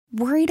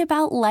Worried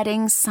about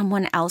letting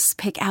someone else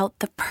pick out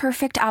the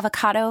perfect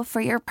avocado for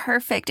your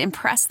perfect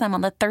impress them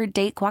on the third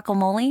date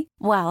guacamole?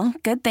 Well,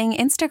 good thing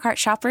Instacart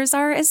shoppers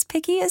are as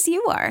picky as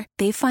you are.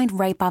 They find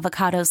ripe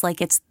avocados like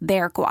it's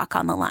their guac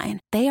on the line.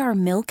 They are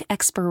milk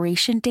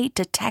expiration date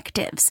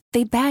detectives.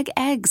 They bag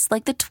eggs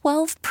like the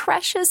 12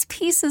 precious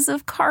pieces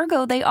of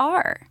cargo they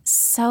are.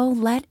 So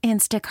let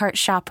Instacart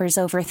shoppers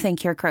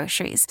overthink your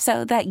groceries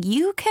so that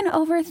you can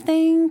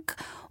overthink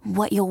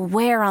what you'll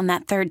wear on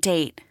that third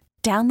date.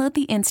 Download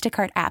the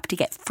Instacart app to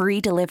get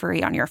free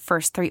delivery on your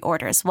first 3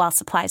 orders while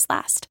supplies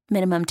last.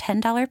 Minimum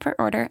 $10 per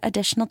order.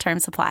 Additional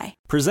terms apply.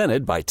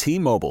 Presented by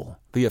T-Mobile,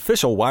 the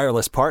official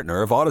wireless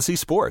partner of Odyssey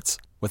Sports.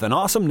 With an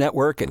awesome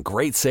network and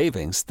great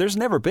savings, there's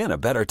never been a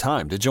better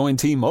time to join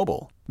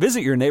T-Mobile. Visit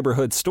your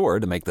neighborhood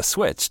store to make the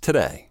switch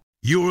today.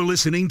 You're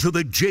listening to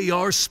the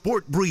JR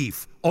Sport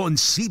Brief on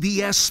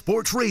CBS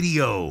Sports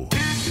Radio.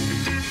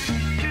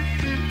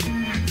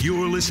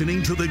 You're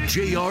listening to the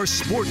JR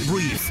Sport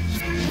Brief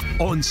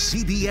on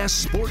CBS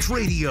Sports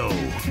Radio.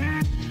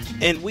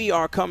 And we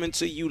are coming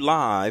to you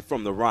live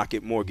from the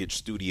Rocket Mortgage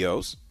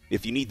Studios.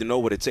 If you need to know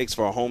what it takes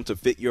for a home to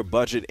fit your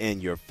budget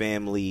and your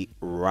family,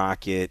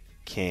 Rocket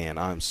can.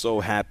 I'm so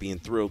happy and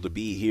thrilled to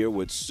be here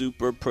with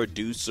super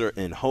producer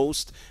and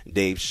host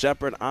Dave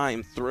Shepard. I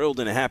am thrilled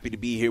and happy to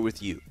be here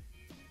with you.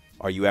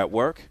 Are you at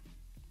work?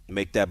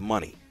 Make that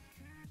money.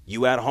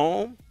 You at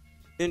home?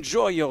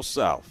 Enjoy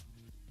yourself.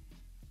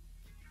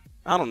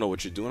 I don't know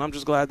what you're doing. I'm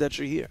just glad that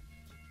you're here.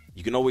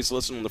 You can always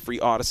listen on the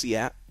free Odyssey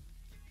app.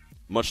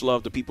 Much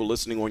love to people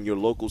listening on your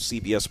local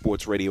CBS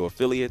Sports Radio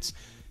affiliates.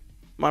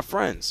 My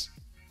friends,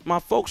 my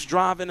folks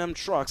driving them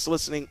trucks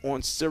listening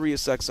on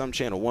Sirius XM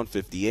Channel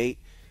 158.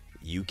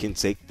 You can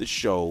take the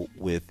show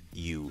with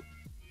you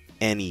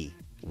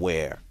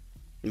anywhere.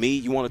 Me,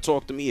 you want to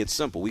talk to me? It's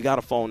simple. We got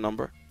a phone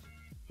number.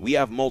 We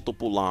have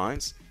multiple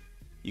lines.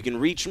 You can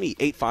reach me,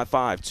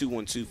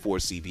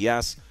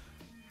 855-212-4CBS.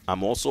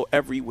 I'm also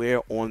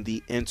everywhere on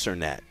the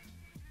internet.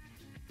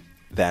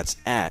 That's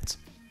at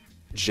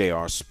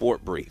JR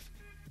Sport Brief.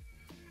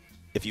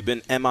 If you've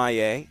been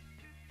MIA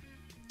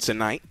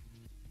tonight,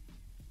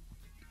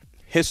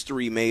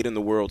 history made in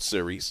the World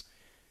Series.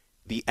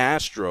 The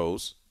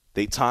Astros,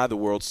 they tie the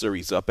World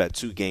Series up at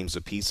 2 games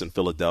apiece in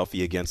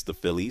Philadelphia against the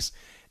Phillies,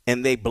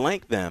 and they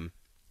blank them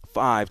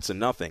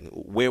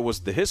 5-0. Where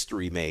was the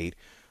history made?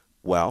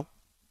 Well,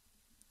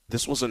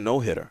 this was a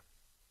no-hitter.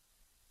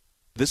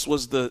 This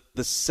was the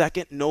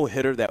second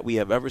no-hitter that we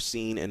have ever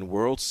seen in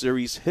World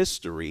Series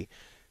history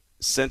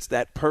since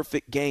that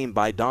perfect game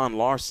by Don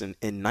Larson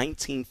in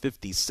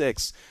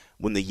 1956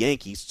 when the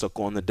Yankees took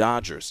on the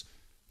Dodgers.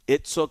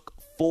 It took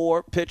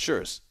 4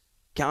 pitchers,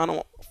 count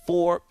on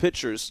 4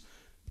 pitchers,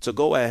 to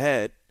go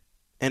ahead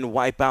and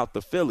wipe out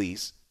the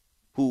Phillies,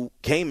 who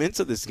came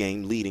into this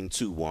game leading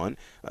 2-1.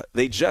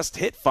 They just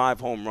hit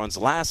 5 home runs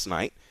last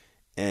night,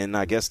 and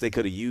I guess they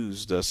could have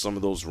used some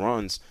of those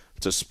runs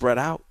to spread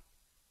out.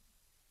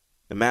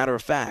 As a matter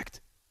of fact,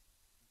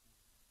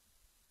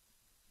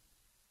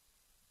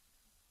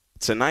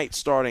 tonight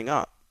starting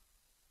up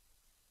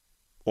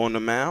on the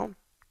mound,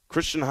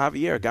 Christian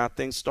Javier got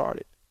things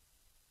started.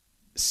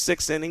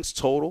 6 innings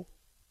total,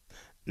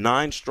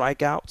 9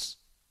 strikeouts.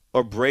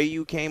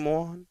 Abreu came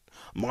on.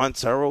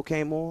 Montero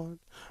came on.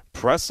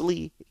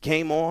 Presley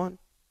came on.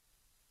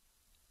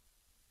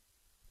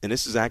 And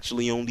this is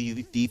actually only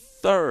the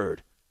 3rd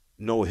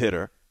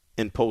no-hitter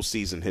in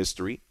postseason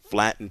history,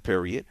 flattened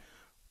period.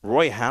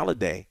 Roy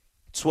Halladay,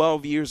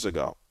 12 years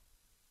ago,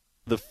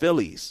 the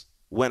Phillies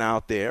went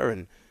out there,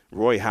 and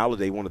Roy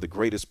Halladay, one of the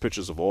greatest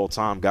pitchers of all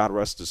time, God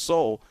rest his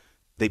soul,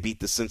 they beat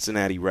the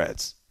Cincinnati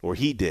Reds, or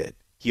he did.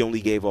 He only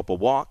gave up a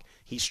walk.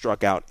 He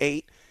struck out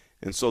 8,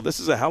 and so this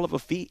is a hell of a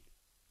feat.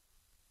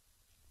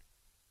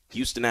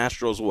 Houston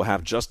Astros will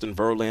have Justin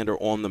Verlander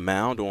on the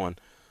mound on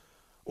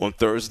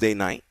Thursday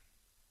night,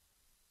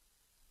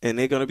 and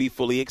they're going to be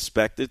fully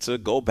expected to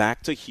go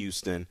back to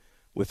Houston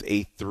with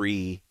a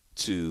 3-2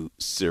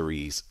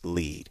 series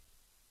lead.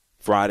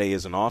 Friday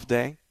is an off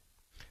day.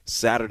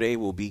 Saturday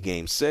will be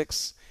Game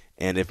 6.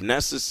 And if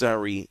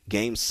necessary,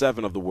 Game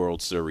 7 of the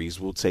World Series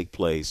will take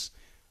place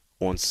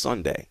on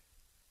Sunday.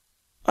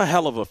 A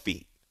hell of a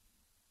feat.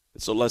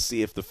 And so let's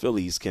see if the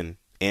Phillies can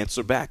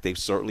answer back. They've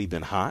certainly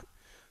been hot.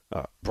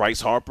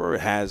 Bryce Harper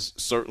has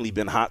certainly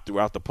been hot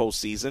throughout the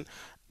postseason.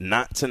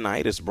 Not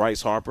tonight, as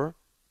Bryce Harper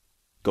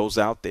goes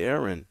out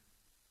there and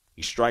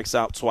he strikes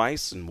out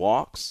twice and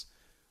walks.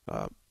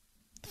 The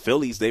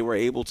Phillies, they were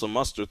able to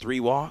muster 3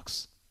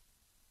 walks,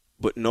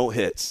 but no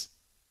hits.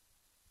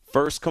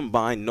 First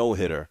combined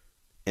no-hitter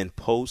in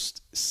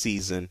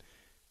postseason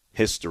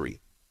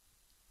history.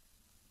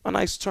 A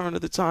nice turn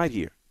of the tide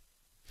here.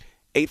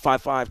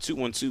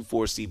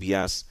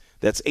 855-212-4CBS.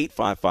 That's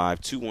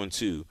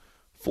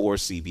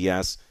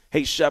 855-212-4CBS.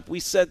 Hey, Shep, we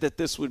said that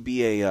this would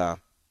be a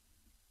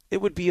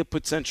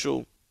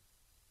potential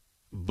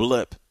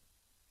blip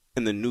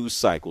in the news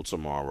cycle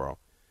tomorrow.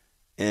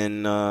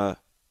 And I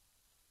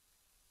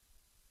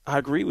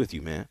agree with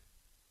you, man.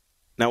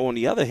 Now, on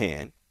the other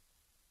hand,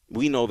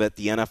 we know that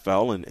the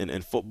NFL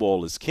and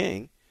football is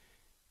king.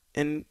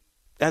 And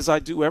as I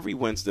do every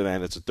Wednesday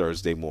and it's a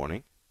Thursday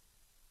morning,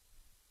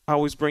 I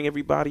always bring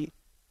everybody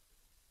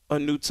a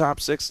new top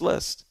 6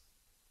 list.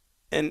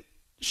 And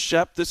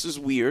Shep, this is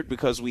weird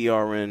because we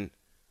are in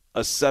a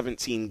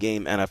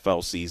 17-game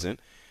NFL season.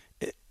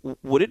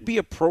 Would it be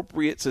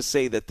appropriate to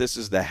say that this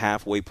is the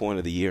halfway point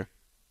of the year?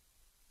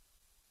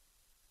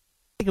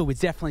 I think it would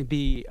definitely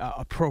be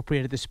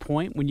appropriate at this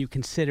point when you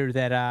consider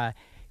that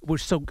we're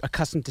so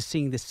accustomed to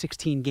seeing the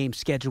 16-game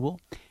schedule.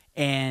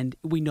 And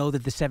we know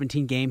that the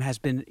 17-game has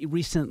been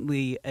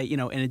recently, an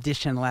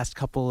addition in the last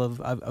couple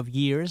of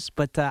years.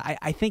 But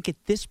I think at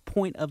this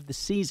point of the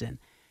season,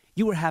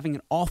 you are having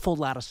an awful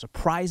lot of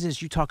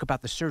surprises. You talk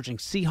about the surging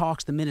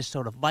Seahawks, the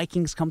Minnesota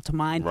Vikings come to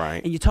mind.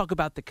 Right. And you talk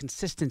about the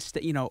consistent,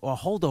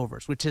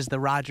 holdovers, which is the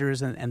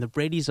Rodgers and the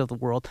Bradys of the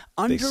world.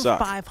 Under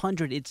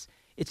 500,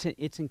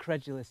 it's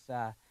incredulous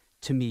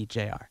to me,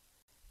 JR.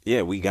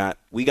 Yeah, we got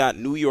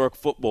New York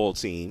football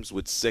teams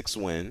with 6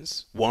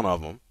 wins, one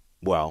of them.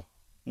 Well,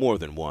 more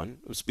than one.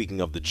 Speaking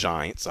of the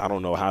Giants, I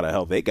don't know how the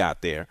hell they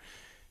got there.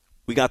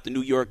 We got the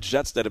New York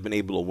Jets that have been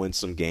able to win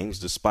some games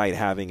despite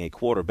having a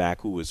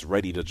quarterback who is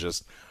ready to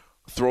just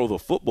throw the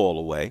football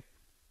away.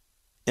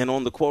 And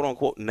on the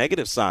quote-unquote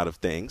negative side of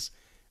things,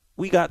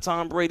 we got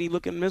Tom Brady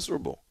looking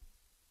miserable.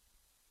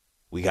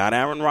 We got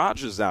Aaron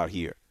Rodgers out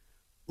here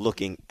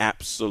looking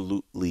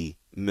absolutely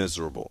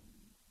miserable.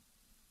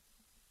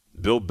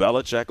 Bill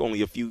Belichick,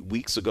 only a few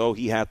weeks ago,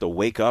 he had to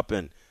wake up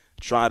and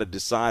try to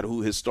decide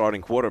who his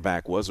starting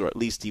quarterback was, or at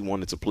least he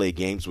wanted to play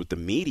games with the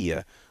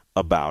media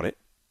about it.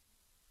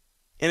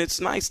 And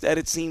it's nice that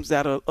it seems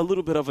that a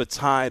little bit of a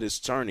tide is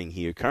turning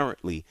here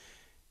currently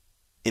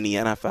in the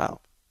NFL.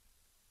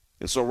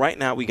 And so right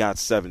now we got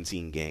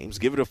 17 games.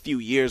 Give it a few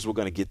years, we're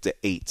going to get to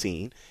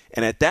 18.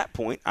 And at that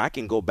point, I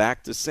can go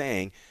back to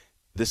saying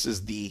this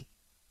is the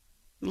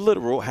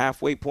literal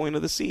halfway point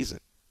of the season.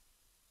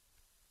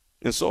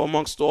 And so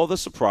amongst all the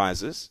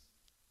surprises,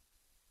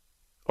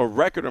 a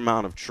record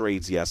amount of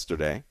trades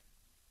yesterday,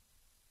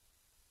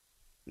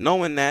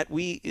 knowing that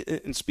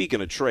and speaking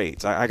of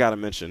trades, I got to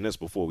mention this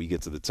before we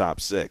get to the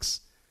top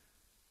 6.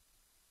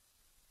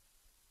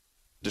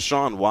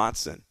 Deshaun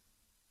Watson,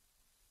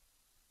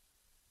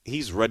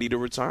 he's ready to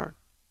return.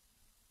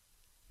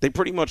 They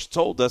pretty much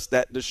told us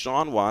that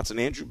Deshaun Watson,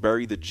 Andrew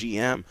Berry, the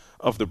GM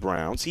of the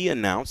Browns, he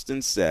announced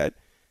and said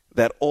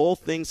that all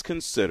things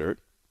considered,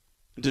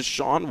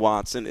 Deshaun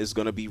Watson is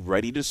going to be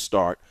ready to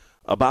start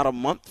about a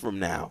month from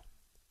now,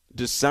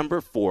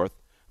 December 4th,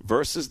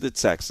 versus the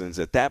Texans.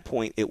 At that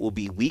point, it will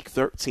be week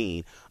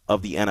 13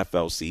 of the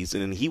NFL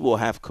season, and he will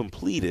have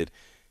completed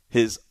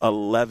his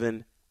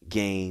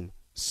 11-game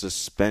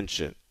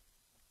suspension.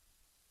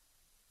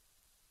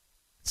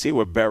 See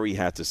what Berry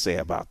had to say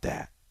about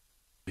that.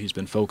 He's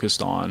been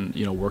focused on,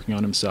 working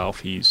on himself.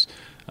 He's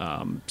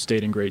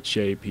stayed in great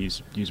shape.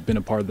 He's been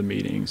a part of the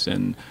meetings,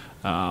 and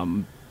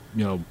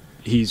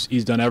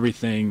he's done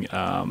everything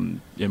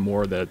and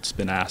more that's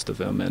been asked of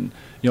him. And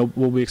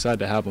we'll be excited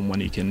to have him when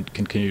he can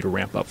continue to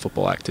ramp up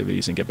football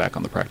activities and get back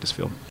on the practice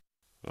field.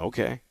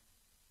 Okay.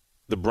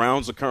 The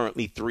Browns are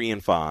currently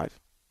 3-5.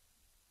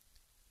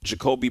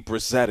 Jacoby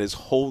Brissett is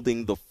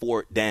holding the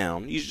fort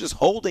down. He's just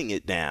holding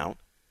it down.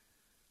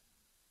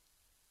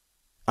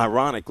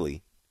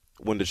 Ironically,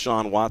 when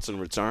Deshaun Watson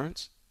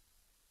returns,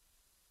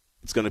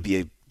 it's going to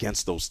be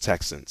against those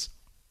Texans.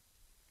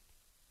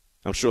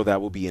 I'm sure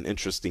that will be an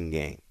interesting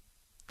game.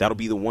 That'll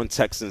be the one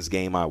Texans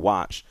game I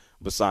watch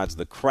besides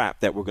the crap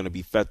that we're going to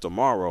be fed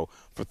tomorrow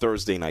for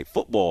Thursday Night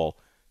Football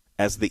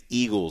as the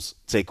Eagles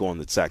take on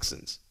the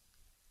Texans.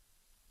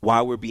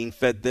 Why we're being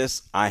fed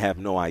this, I have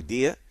no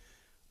idea.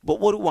 But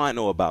what do I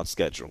know about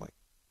scheduling?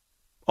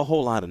 A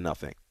whole lot of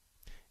nothing.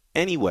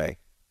 Anyway,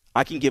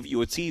 I can give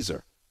you a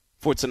teaser.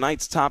 For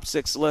tonight's top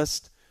 6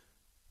 list,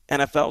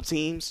 NFL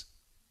teams,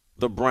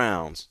 the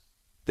Browns,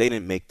 they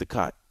didn't make the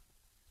cut.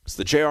 It's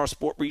the JR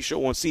Sport Brief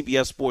Show on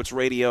CBS Sports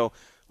Radio.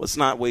 Let's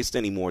not waste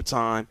any more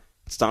time.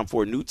 It's time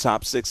for a new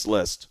top 6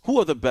 list. Who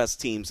are the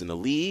best teams in the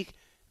league?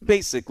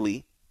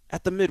 Basically,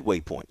 at the midway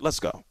point.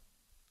 Let's go.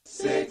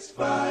 6,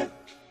 5,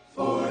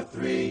 4,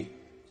 3,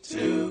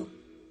 2,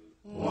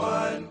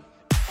 1.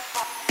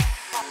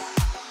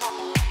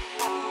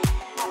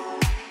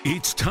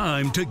 It's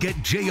time to get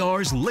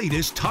JR's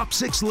latest top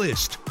 6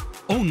 list,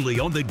 only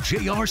on the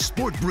JR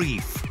Sport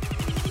Brief.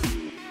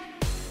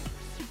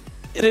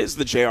 It is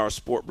the JR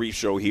Sport Brief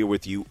Show here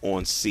with you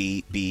on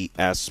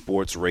CBS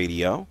Sports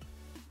Radio.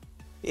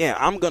 Yeah,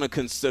 I'm going to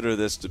consider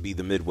this to be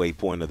the midway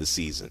point of the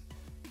season.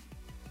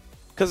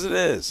 Because it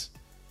is.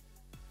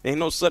 Ain't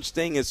no such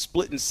thing as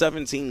splitting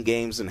 17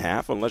 games in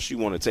half unless you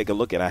want to take a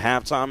look at a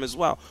halftime as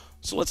well.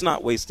 So let's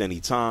not waste any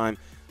time.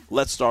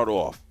 Let's start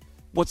off.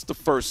 What's the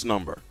first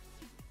number?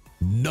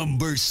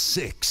 Number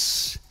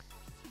 6.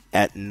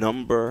 At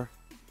number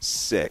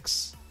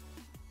 6,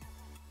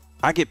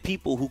 I get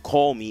people who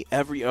call me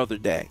every other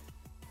day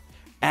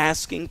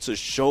asking to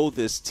show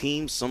this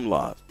team some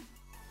love,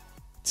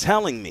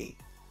 telling me,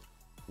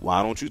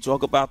 why don't you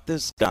talk about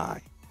this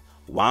guy?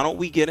 Why don't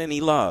we get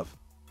any love?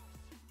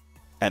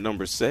 At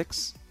number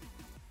 6,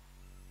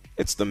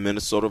 it's the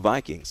Minnesota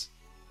Vikings.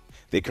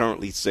 They're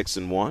currently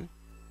 6-1.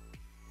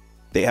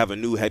 They have a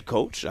new head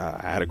coach. I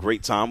had a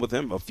great time with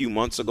him a few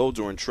months ago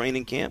during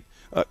training camp,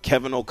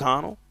 Kevin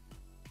O'Connell.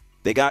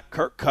 They got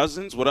Kirk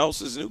Cousins. What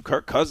else is new?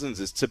 Kirk Cousins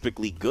is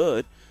typically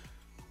good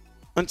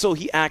until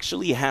he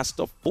actually has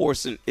to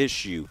force an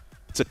issue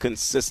to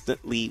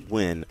consistently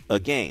win a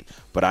game.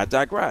 But I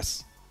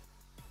digress.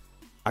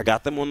 I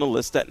got them on the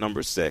list at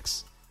number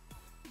 6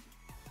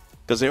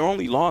 because their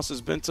only loss has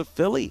been to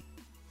Philly,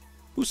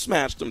 who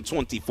smashed them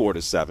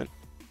 24-7.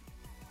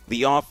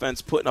 The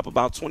offense putting up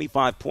about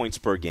 25 points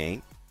per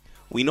game.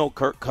 We know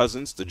Kirk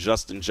Cousins to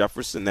Justin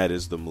Jefferson, that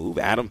is the move.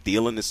 Adam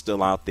Thielen is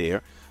still out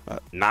there.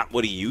 Not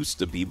what he used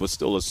to be, but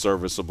still a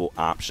serviceable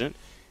option.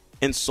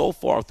 And so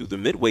far through the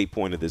midway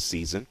point of this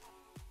season,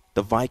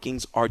 the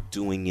Vikings are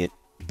doing it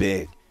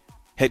big.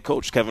 Head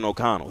coach Kevin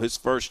O'Connell, his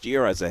first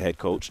year as a head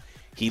coach,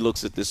 he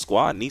looks at this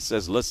squad and he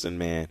says, listen,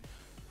 man,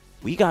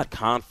 we got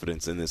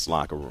confidence in this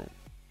locker room.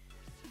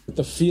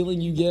 The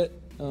feeling you get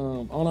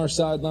on our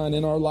sideline,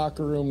 in our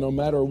locker room, no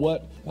matter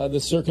what the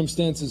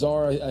circumstances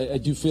are, I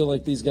do feel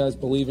like these guys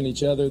believe in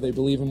each other. They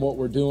believe in what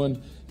we're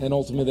doing, and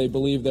ultimately they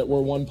believe that we're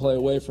one play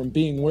away from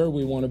being where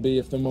we want to be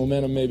if the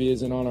momentum maybe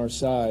isn't on our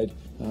side.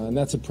 And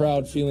that's a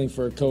proud feeling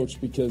for a coach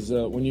because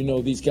when you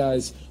know these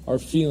guys are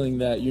feeling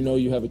that, you know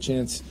you have a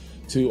chance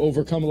to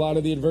overcome a lot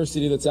of the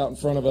adversity that's out in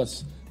front of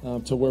us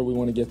to where we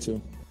want to get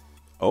to.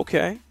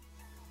 Okay.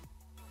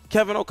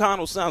 Kevin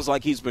O'Connell sounds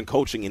like he's been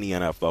coaching in the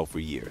NFL for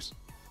years.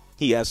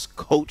 He has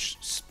coach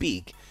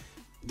speak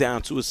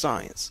down to a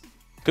science.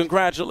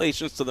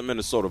 Congratulations to the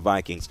Minnesota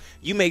Vikings.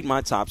 You made my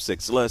top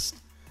 6 list.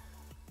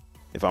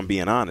 If I'm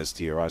being honest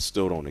here, I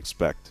still don't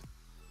expect,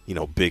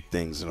 big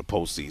things in the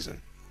postseason.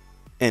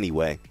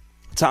 Anyway,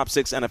 top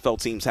 6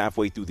 NFL teams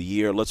halfway through the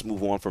year. Let's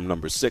move on from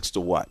number 6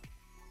 to what?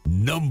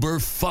 Number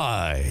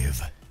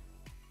 5.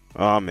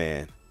 Oh,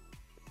 man.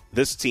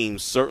 This team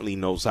certainly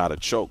knows how to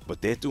choke, but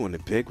they're doing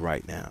it big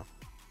right now.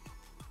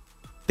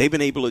 They've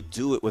been able to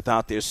do it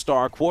without their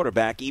star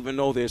quarterback, even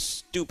though their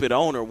stupid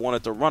owner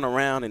wanted to run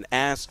around and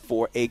ask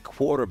for a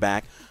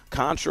quarterback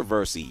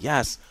controversy.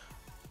 Yes,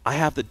 I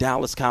have the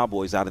Dallas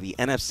Cowboys out of the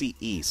NFC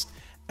East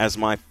as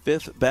my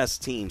 5th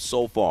best team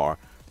so far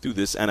through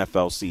this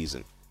NFL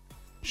season.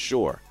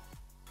 Sure,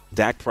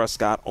 Dak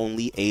Prescott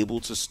only able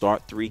to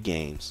start 3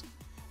 games,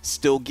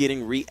 still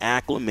getting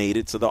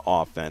reacclimated to the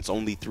offense,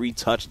 only 3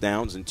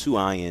 touchdowns and 2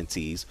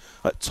 INTs.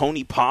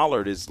 Tony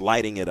Pollard is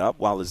lighting it up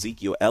while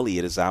Ezekiel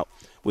Elliott is out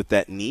with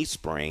that knee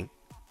sprain.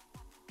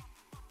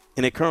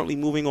 And they're currently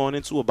moving on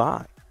into a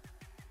bye.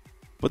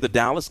 But the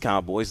Dallas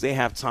Cowboys, they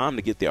have time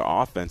to get their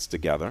offense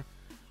together,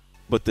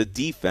 but the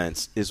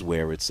defense is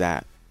where it's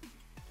at.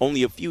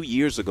 Only a few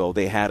years ago,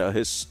 they had a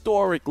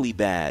historically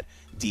bad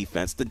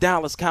defense. The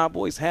Dallas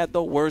Cowboys had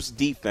the worst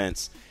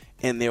defense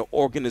in their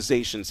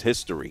organization's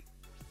history.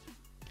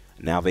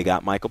 Now they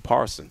got Micah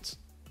Parsons.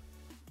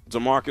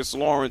 DeMarcus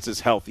Lawrence is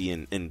healthy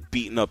and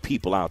beating up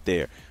people out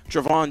there.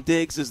 Trevon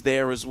Diggs is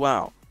there as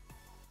well.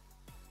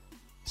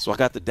 So I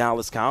got the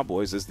Dallas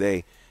Cowboys as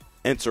they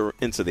enter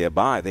into their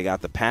bye. They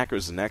got the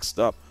Packers next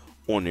up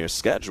on their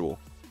schedule.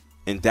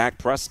 And Dak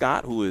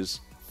Prescott, who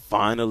is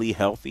finally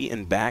healthy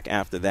and back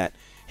after that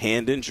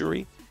hand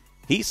injury,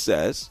 he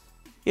says,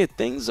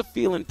 things are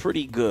feeling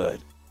pretty good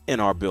in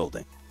our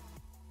building.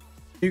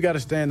 You got to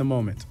stay in the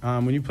moment.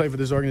 When you play for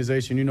this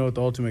organization, you know what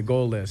the ultimate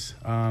goal is.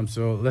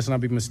 So let's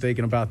not be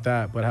mistaken about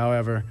that. But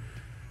however,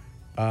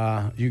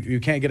 you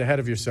can't get ahead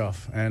of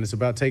yourself. And it's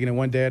about taking it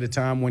one day at a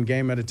time, one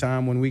game at a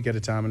time, 1 week at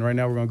a time. And right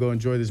now we're going to go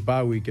enjoy this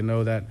bye week and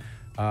know that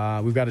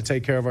we've got to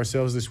take care of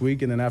ourselves this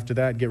week. And then after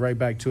that, get right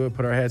back to it,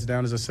 put our heads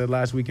down, as I said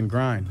last week, and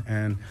grind.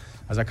 And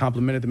as I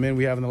complimented the men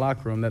we have in the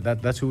locker room,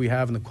 that's who we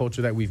have and the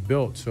culture that we've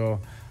built. So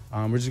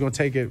we're just going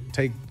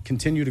to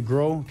continue to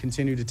grow,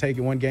 continue to take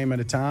it one game at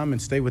a time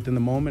and stay within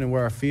the moment and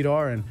where our feet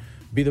are and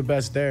be the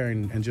best there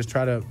and just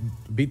try to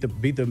beat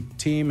the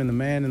team and the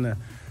man and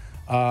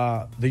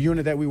the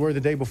unit that we were the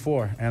day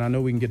before. And I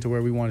know we can get to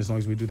where we want as long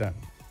as we do that.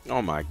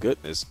 Oh, my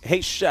goodness.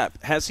 Hey,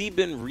 Shep, has he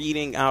been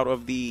reading out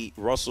of the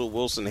Russell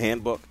Wilson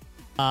handbook?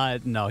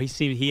 No,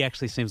 he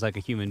actually seems like a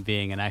human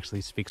being and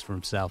actually speaks for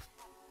himself.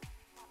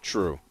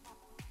 True.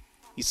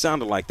 He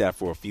sounded like that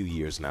for a few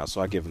years now,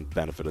 so I give him the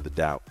benefit of the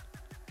doubt.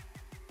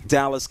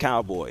 Dallas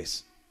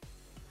Cowboys.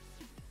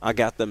 I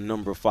got them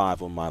number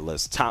 5 on my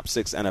list. Top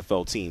 6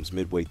 NFL teams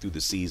midway through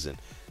the season.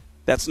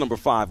 That's number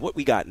 5. What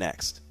we got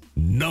next?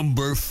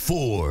 Number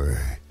 4.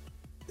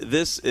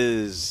 This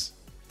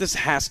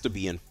has to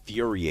be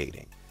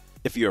infuriating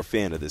if you're a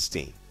fan of this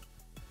team.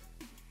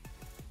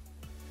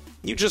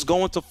 You just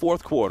go into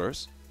fourth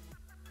quarters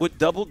with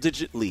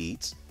double-digit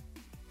leads,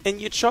 and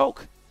you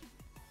choke.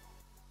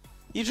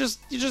 You're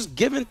just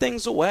giving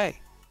things away.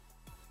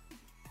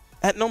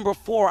 At number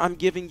 4, I'm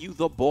giving you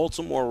the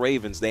Baltimore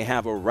Ravens. They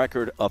have a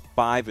record of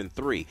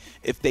 5-3.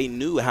 If they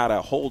knew how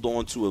to hold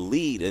on to a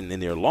lead in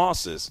their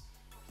losses,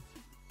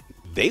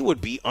 they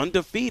would be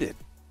undefeated.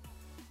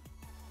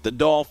 The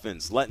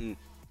Dolphins letting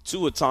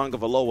Tua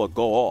Tagovailoa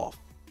go off.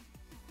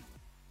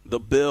 The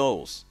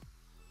Bills.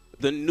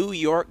 The New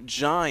York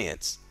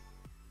Giants.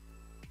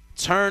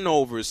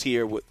 turnovers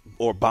here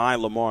by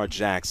Lamar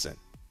Jackson.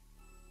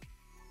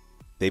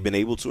 They've been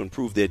able to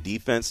improve their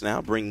defense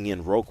now, bringing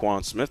in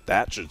Roquan Smith.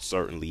 That should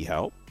certainly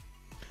help.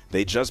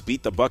 They just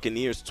beat the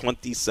Buccaneers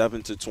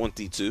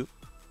 27-22.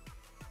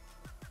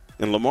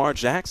 And Lamar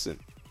Jackson,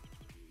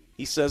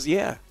 he says,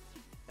 yeah,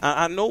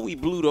 I know we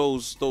blew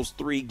those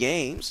 3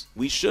 games.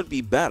 We should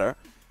be better.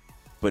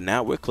 But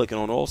now we're clicking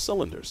on all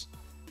cylinders.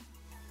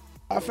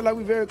 I feel like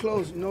we're very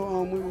close.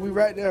 We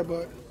right there,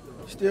 but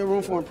still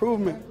room for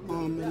improvement.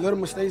 Little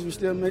mistakes we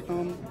still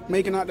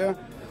making out there.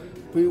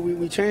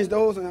 We changed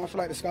those, and I feel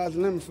like the sky's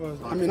the limit for us.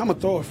 I mean, I'm going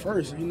to throw it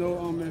first.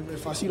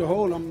 If I see the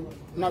hole, I'm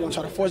not going to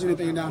try to force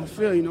anything down the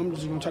field. I'm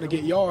just going to try to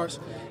get yards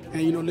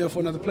and, live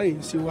for another play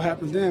and see what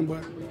happens then.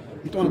 But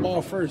I'm throwing the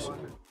ball first.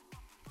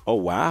 Oh,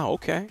 wow,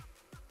 okay.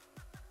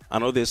 I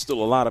know there's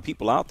still a lot of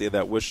people out there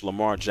that wish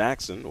Lamar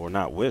Jackson, or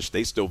not wish,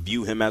 they still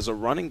view him as a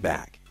running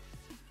back.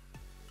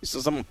 He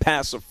says, I'm a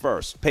passer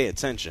first. Pay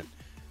attention.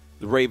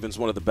 The Ravens,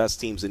 one of the best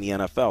teams in the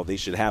NFL. They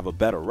should have a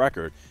better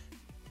record.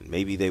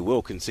 Maybe they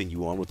will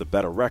continue on with a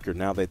better record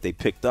now that they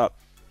picked up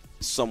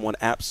someone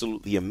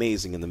absolutely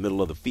amazing in the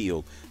middle of the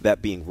field,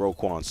 that being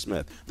Roquan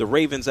Smith. The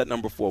Ravens at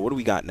number 4. What do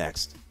we got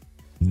next?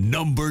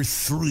 Number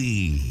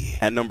 3.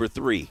 At number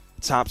 3,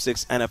 top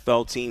 6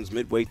 NFL teams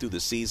midway through the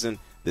season.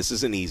 This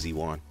is an easy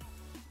one.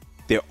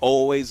 They're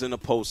always in the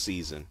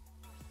postseason.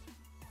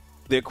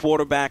 Their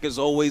quarterback is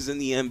always in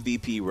the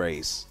MVP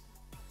race.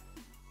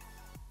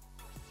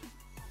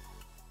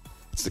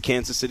 It's the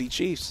Kansas City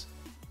Chiefs.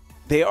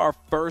 They are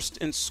first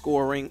in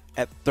scoring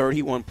at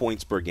 31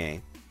 points per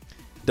game.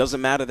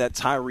 Doesn't matter that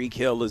Tyreek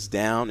Hill is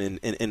down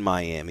in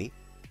Miami.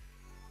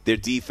 Their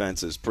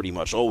defense has pretty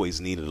much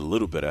always needed a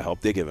little bit of help.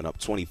 They're giving up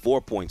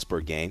 24 points per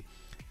game.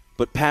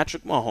 But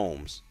Patrick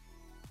Mahomes,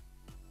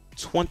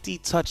 20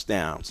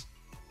 touchdowns,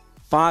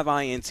 5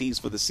 INTs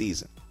for the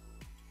season.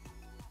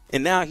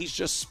 And now he's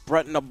just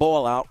spreading the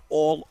ball out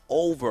all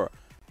over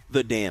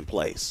the damn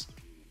place.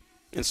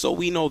 And so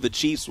we know the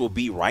Chiefs will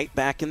be right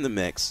back in the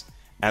mix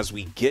as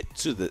we get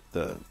to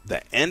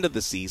the end of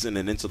the season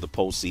and into the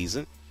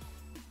postseason.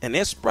 And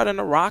they're spreading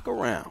the rock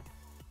around.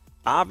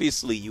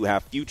 Obviously, you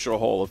have future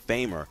Hall of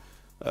Famer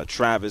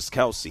Travis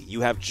Kelce.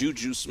 You have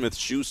Juju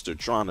Smith-Schuster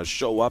trying to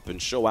show up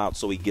and show out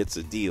so he gets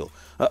a deal.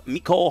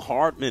 Mecole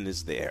Hardman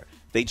is there.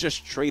 They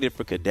just traded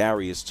for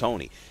Kadarius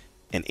Toney.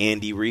 And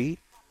Andy Reid,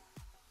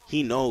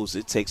 he knows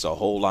it takes a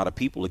whole lot of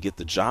people to get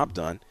the job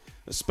done,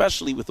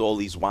 especially with all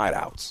these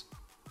wideouts.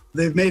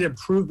 They've made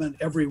improvement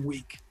every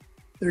week.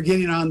 They're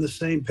getting on the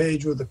same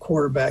page with the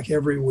quarterback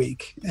every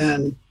week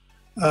and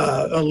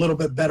a little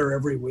bit better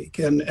every week.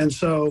 And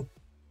so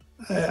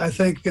I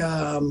think,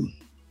 I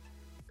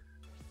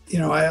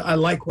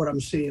like what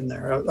I'm seeing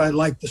there. I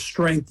like the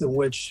strength in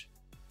which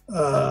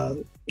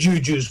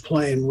Juju's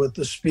playing with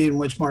the speed in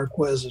which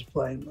Marquez is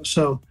playing.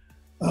 So,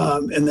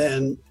 and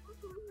then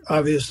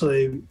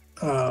obviously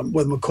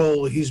with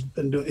Mecole, he's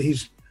been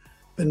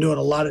doing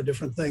a lot of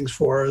different things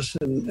for us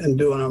and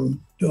doing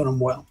them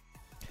well.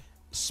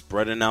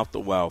 Spreading out the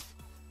wealth.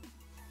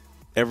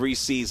 Every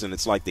season,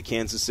 it's like the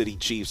Kansas City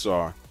Chiefs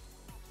are.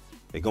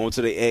 They go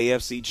into the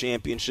AFC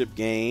Championship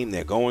game.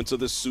 They're going to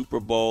the Super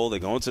Bowl.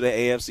 They're going to the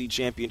AFC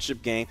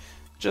Championship game.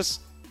 Let's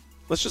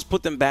just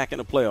put them back in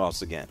the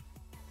playoffs again.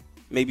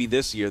 Maybe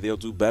this year they'll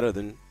do better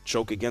than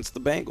choke against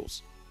the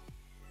Bengals.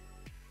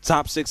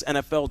 Top 6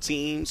 NFL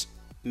teams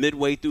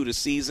midway through the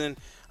season.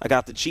 I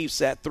got the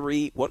Chiefs at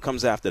 3. What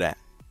comes after that?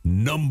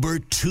 Number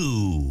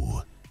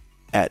 2.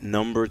 At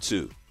number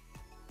 2.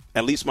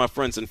 At least my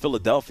friends in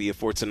Philadelphia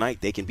for tonight,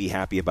 they can be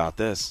happy about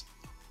this.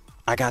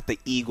 I got the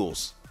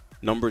Eagles,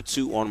 number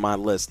 2 on my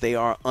list. They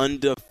are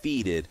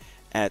undefeated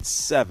at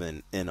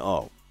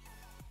 7-0.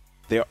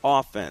 Their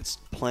offense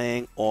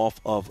playing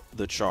off of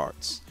the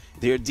charts.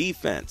 Their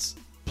defense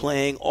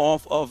playing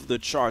off of the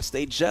charts.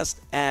 They just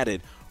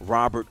added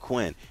Robert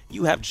Quinn.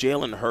 You have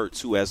Jalen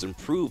Hurts, who has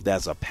improved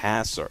as a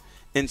passer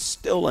and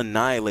still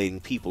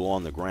annihilating people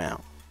on the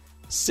ground.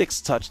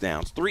 6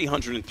 touchdowns,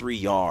 303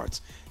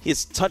 yards.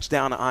 His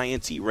touchdown to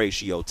INT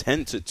ratio,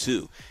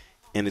 10-2.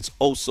 And it's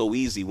oh so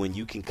easy when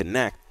you can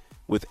connect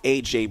with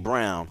A.J.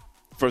 Brown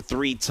for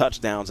 3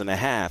 touchdowns and a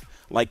half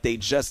like they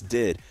just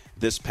did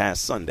this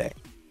past Sunday.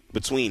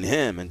 Between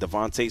him and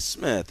Devontae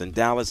Smith and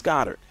Dallas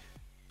Goedert,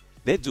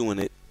 they're doing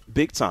it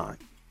big time.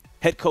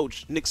 Head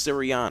coach Nick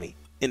Sirianni,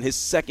 in his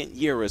second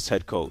year as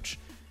head coach,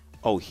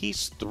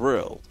 he's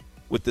thrilled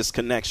with this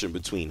connection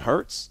between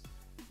Hurts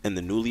and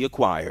the newly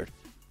acquired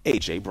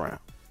A.J. Brown.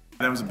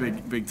 That was a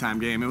big time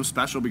game. It was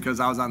special because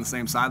I was on the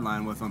same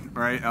sideline with him,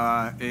 right?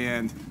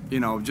 And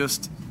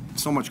just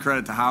so much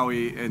credit to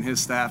Howie and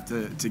his staff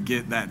to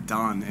get that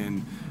done.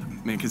 And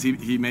man, because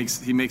he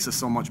makes us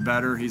so much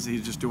better. He's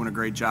just doing a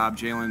great job.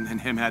 Jalen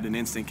and him had an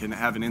instant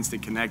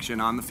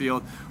connection on the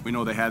field. We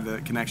know they had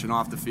the connection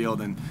off the field,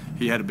 and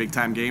he had a big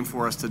time game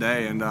for us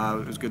today, and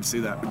it was good to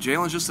see that.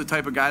 Jalen's just the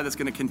type of guy that's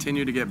going to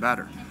continue to get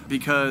better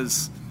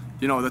because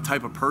the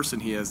type of person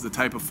he is, the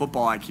type of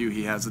football IQ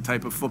he has, the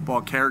type of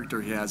football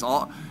character he has,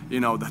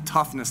 the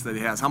toughness that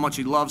he has, how much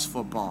he loves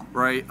football,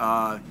 right?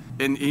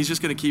 and he's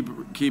just going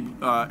to keep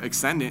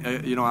extending.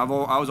 I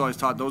was always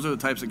taught those are the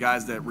types of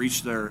guys that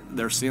reach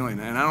their ceiling,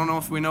 and I don't know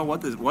if we know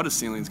what his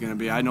ceiling is going to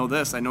be. I know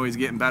this. I know he's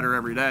getting better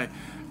every day,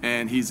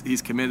 and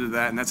he's committed to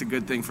that, and that's a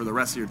good thing for the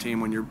rest of your team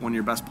when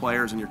your best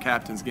players and your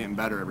captain's getting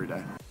better every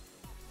day.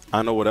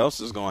 I know what else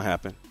is going to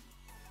happen.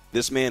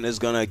 This man is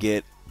going to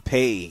get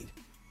paid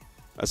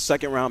a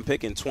second-round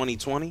pick in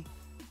 2020.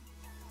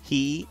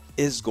 He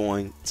is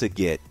going to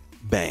get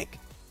bank,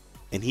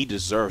 and he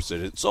deserves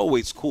it. It's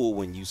always cool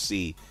when you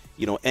see,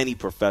 any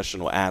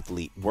professional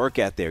athlete work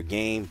at their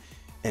game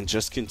and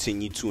just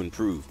continue to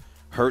improve.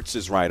 Hurts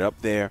is right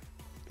up there.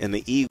 And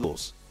the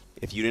Eagles,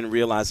 if you didn't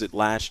realize it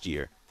last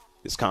year,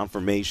 is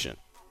confirmation.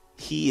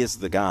 He is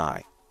the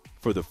guy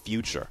for the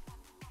future.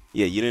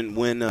 Yeah, you didn't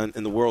win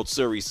in the World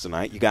Series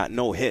tonight. You got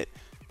no hit.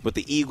 But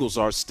the Eagles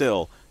are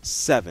still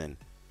 7-0.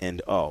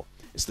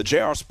 It's the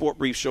JR Sport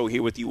Brief Show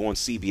here with you on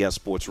CBS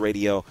Sports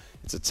Radio.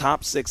 It's a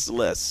top 6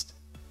 list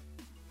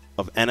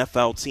of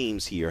NFL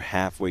teams here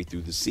halfway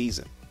through the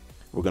season.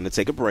 We're going to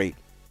take a break,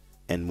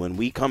 and when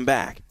we come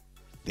back,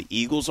 the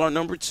Eagles are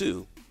number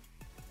 2.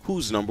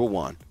 Who's number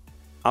 1?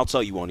 I'll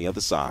tell you on the other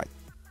side.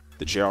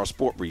 The JR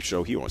Sport Brief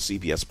Show here on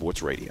CBS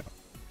Sports Radio.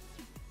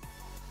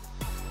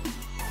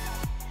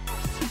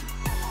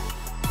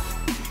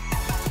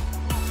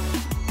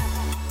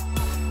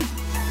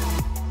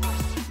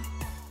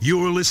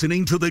 You're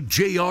listening to the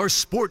JR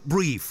Sport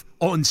Brief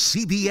on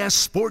CBS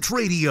Sports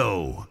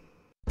Radio.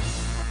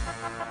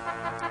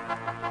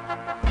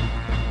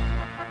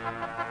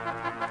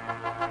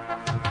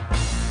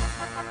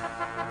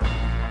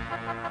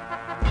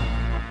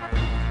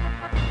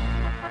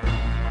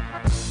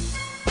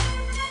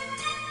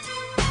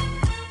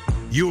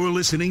 You're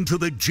listening to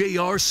the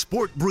JR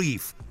Sport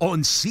Brief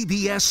on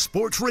CBS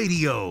Sports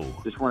Radio.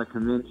 Just want to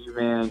commend you,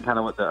 man, kind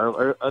of what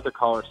the other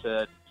caller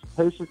said,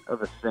 patience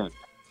of a saint.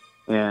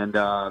 And,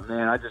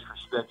 man, I just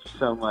respect you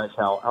so much,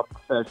 how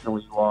professional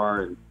you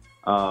are. And,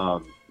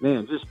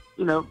 man, just,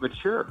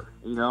 mature.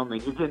 You're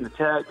getting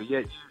attacked, but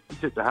yet you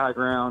took the high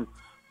ground.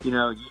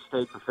 You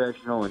stayed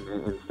professional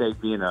and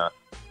stayed being a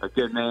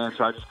good man.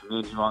 So I just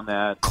commend you on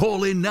that.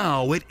 Call in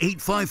now at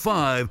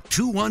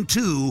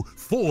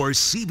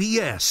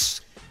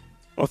 855-212-4CBS.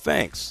 Well,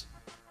 thanks.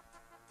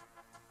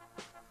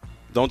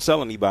 Don't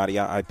tell anybody.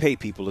 I pay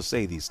people to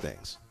say these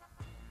things.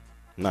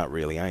 Not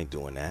really. I ain't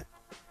doing that.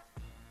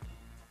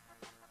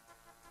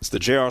 It's the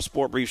JR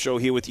Sport Brief Show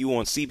here with you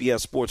on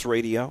CBS Sports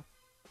Radio.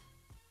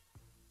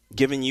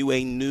 Giving you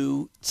a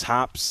new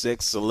top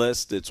 6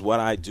 list. It's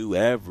what I do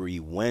every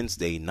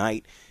Wednesday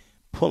night,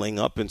 pulling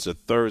up into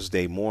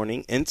Thursday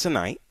morning and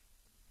tonight.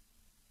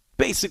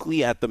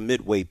 Basically at the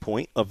midway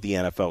point of the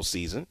NFL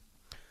season,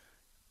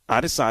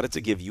 I decided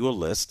to give you a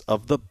list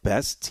of the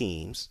best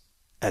teams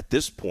at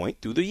this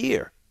point through the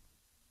year.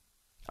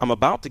 I'm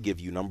about to give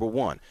you number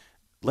 1.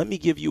 Let me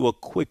give you a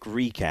quick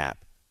recap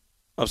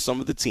of some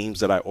of the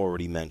teams that I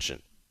already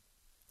mentioned.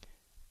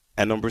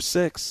 At number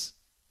 6,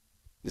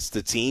 it's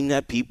the team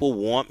that people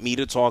want me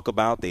to talk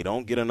about. They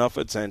don't get enough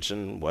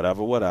attention,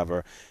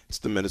 whatever. It's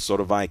the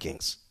Minnesota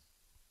Vikings.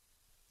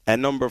 At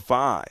number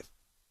 5,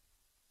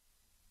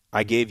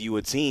 I gave you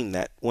a team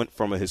that went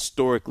from a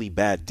historically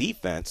bad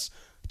defense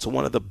to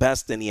one of the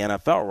best in the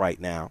NFL right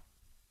now.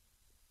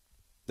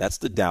 That's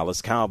the Dallas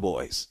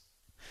Cowboys.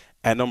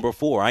 At number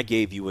 4, I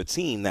gave you a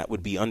team that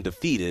would be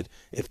undefeated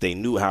if they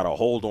knew how to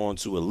hold on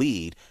to a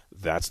lead.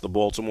 That's the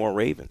Baltimore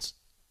Ravens.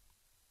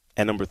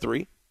 At number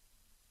 3,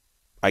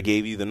 I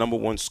gave you the number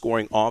 1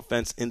 scoring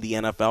offense in the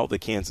NFL, the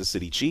Kansas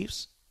City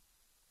Chiefs.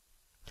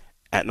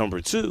 At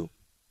number 2,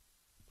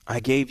 I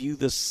gave you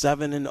the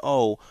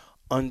 7-0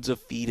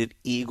 undefeated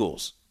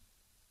Eagles,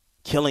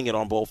 killing it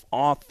on both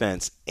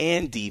offense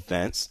and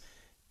defense,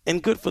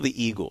 and good for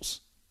the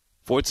Eagles.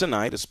 For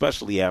tonight,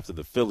 especially after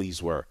the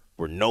Phillies were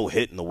no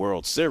hit in the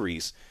World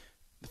Series,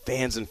 the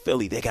fans in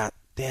Philly, they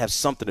have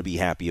something to be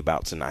happy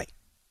about tonight.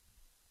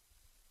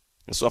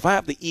 And so if I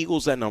have the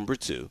Eagles at number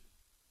 2,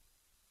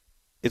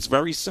 it's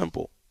very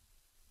simple.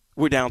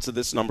 We're down to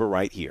this number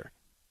right here.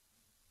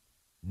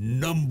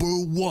 Number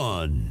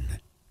 1.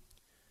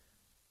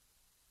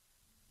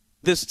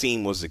 This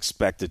team was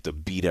expected to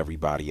beat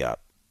everybody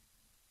up,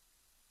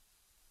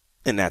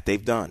 and that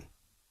they've done.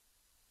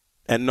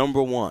 At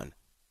number 1,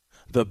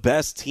 the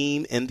best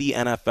team in the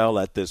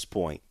NFL at this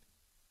point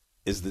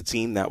is the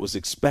team that was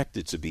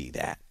expected to be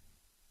that.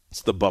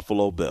 It's the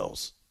Buffalo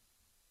Bills.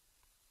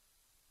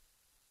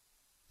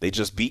 They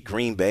just beat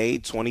Green Bay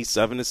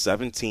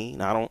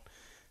 27-17. I don't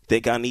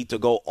think I need to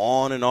go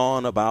on and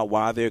on about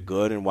why they're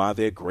good and why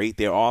they're great.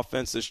 Their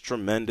offense is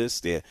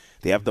tremendous. They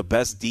have the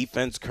best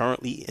defense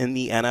currently in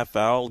the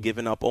NFL,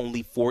 giving up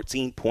only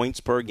 14 points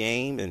per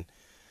game. And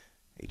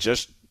they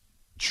just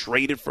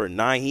traded for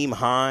Nyheim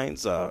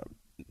Hines.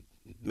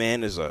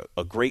 Man is a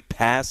great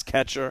pass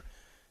catcher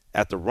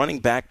at the running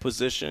back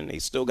position. They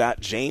still got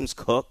James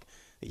Cook,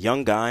 a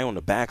young guy on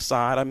the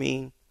backside. I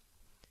mean,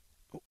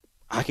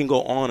 I can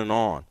go on and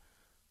on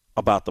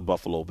about the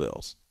Buffalo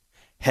Bills.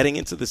 Heading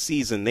into the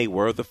season, they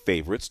were the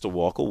favorites to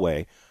walk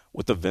away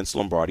with the Vince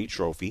Lombardi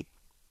Trophy.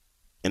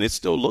 And it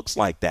still looks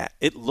like that.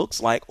 It looks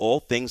like,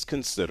 all things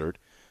considered,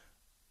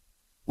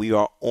 we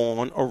are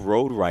on a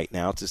road right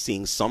now to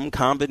seeing some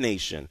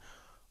combination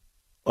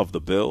of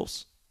the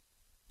Bills,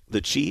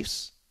 the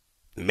Chiefs,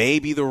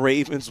 maybe the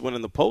Ravens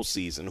winning the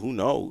postseason. Who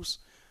knows?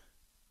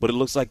 But it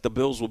looks like the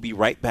Bills will be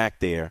right back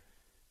there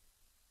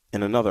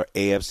in another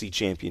AFC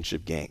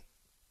championship game.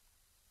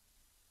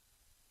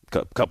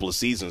 A couple of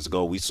seasons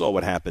ago, we saw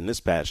what happened this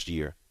past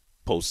year,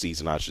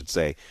 postseason, I should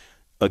say,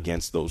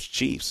 against those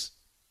Chiefs.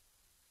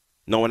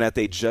 Knowing that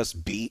they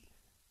just beat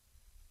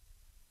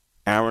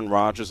Aaron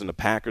Rodgers and the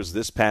Packers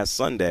this past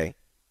Sunday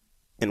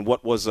in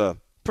what was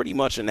pretty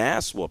much an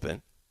ass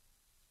whooping,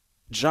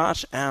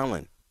 Josh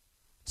Allen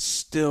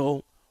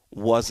still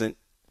wasn't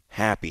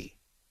happy.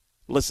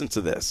 Listen to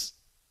this.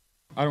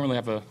 I don't really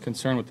have a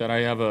concern with that.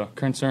 I have a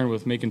concern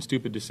with making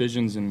stupid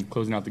decisions and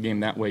closing out the game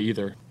that way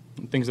either.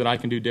 Things that I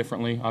can do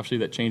differently, obviously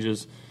that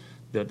changes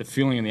the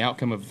feeling and the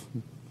outcome of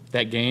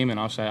that game. And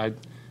obviously I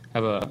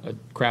have a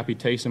crappy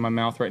taste in my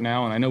mouth right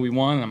now. And I know we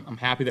won. I'm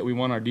happy that we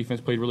won. Our defense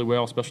played really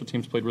well. Special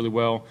teams played really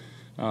well.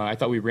 I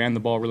thought we ran the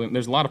ball really.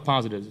 There's a lot of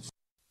positives.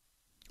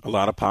 A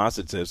lot of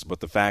positives, but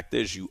the fact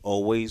is you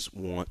always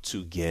want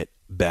to get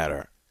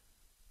better.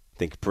 I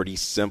think pretty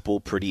simple,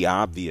 pretty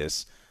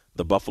obvious.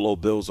 The Buffalo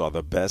Bills are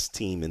the best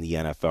team in the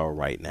NFL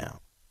right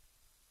now.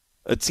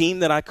 A team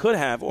that I could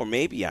have, or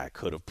maybe I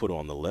could have put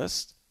on the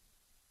list.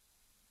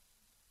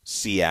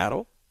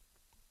 Seattle.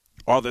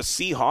 Are the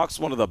Seahawks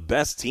one of the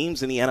best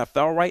teams in the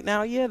NFL right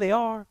now? Yeah, they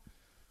are.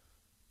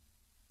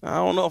 I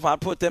don't know if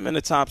I'd put them in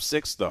the top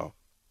 6, though.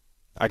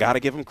 I got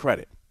to give them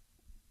credit.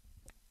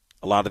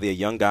 A lot of their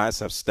young guys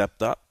have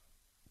stepped up.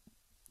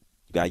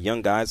 You got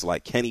young guys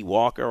like Kenny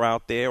Walker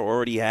out there,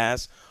 already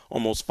has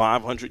almost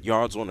 500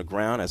 yards on the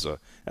ground as a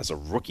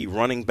rookie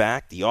running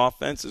back. The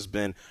offense has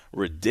been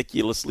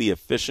ridiculously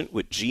efficient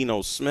with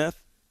Geno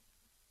Smith.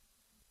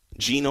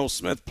 Geno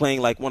Smith playing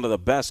like one of the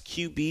best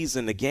QBs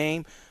in the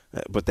game,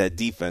 but that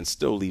defense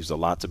still leaves a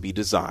lot to be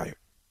desired.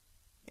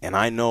 And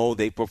I know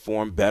they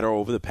performed better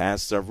over the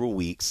past several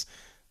weeks,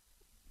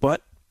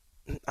 but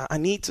I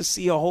need to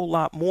see a whole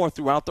lot more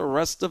throughout the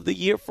rest of the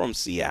year from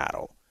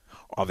Seattle.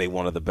 Are they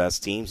one of the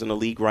best teams in the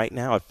league right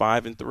now at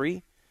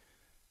 5-3?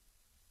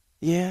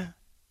 Yeah,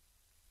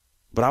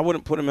 but I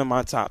wouldn't put them in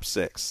my top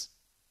 6.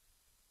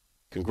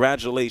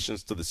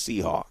 Congratulations to the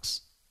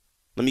Seahawks.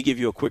 Let me give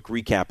you a quick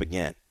recap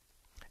again.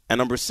 At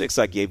number 6,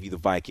 I gave you the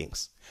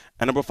Vikings.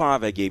 At number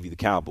 5, I gave you the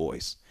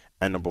Cowboys.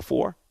 At number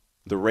 4,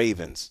 the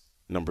Ravens.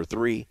 Number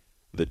 3,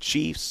 the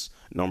Chiefs.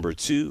 Number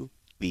 2,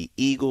 the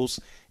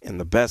Eagles. And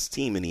the best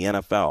team in the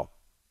NFL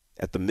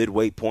at the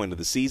midway point of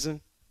the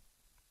season,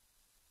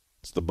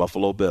 it's the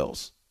Buffalo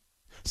Bills.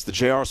 It's the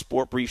JR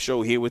Sport Brief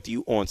Show here with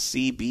you on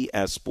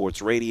CBS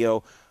Sports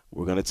Radio.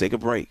 We're going to take a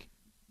break.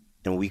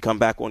 And when we come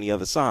back on the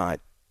other side,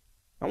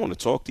 I want to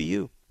talk to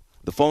you.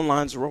 The phone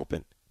lines are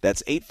open.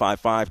 That's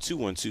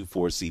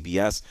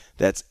 855-212-4CBS.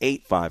 That's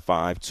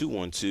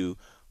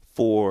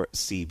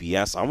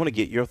 855-212-4CBS. I want to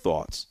get your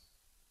thoughts.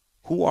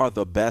 Who are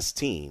the best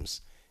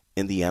teams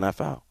in the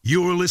NFL?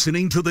 You're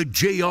listening to the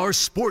JR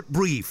Sport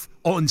Brief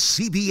on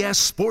CBS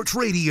Sports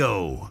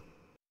Radio.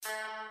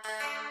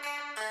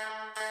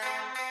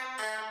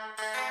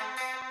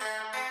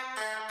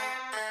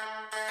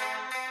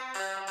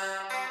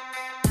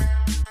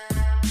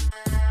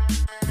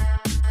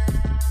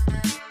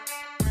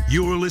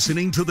 You're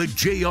listening to the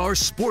JR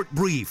Sport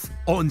Brief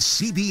on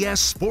CBS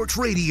Sports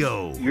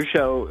Radio. Your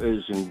show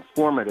is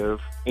informative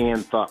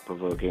and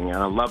thought-provoking, and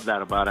I love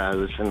that about it. I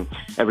listen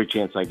every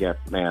chance I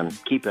get, man.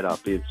 Keep it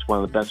up. It's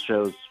one of the best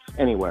shows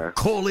anywhere.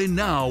 Call in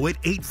now at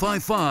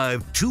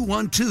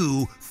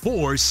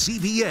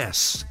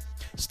 855-212-4CBS.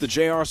 It's the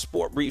JR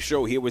Sport Brief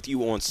Show here with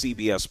you on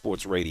CBS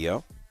Sports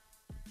Radio.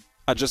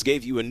 I just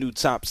gave you a new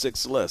top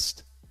 6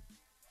 list.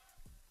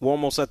 We're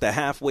almost at the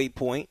halfway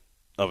point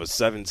of a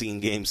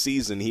 17-game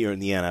season here in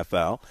the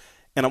NFL,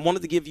 and I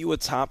wanted to give you a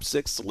top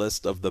 6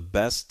 list of the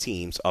best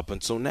teams up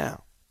until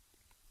now.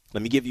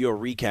 Let me give you a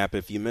recap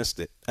if you missed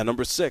it. At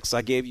number 6,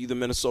 I gave you the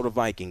Minnesota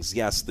Vikings.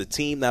 Yes, the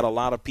team that a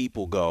lot of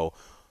people go,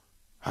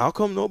 how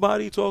come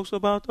nobody talks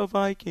about the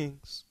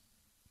Vikings?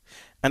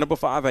 At number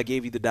 5, I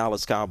gave you the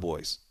Dallas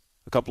Cowboys.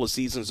 A couple of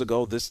seasons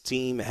ago, this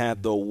team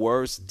had the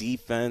worst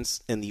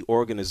defense in the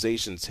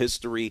organization's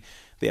history.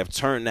 They have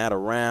turned that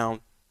around.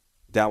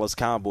 Dallas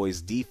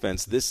Cowboys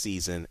defense this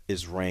season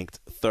is ranked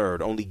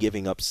 3rd, only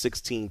giving up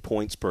 16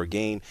 points per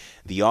game.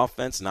 The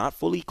offense not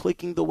fully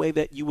clicking the way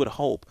that you would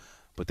hope,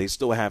 but they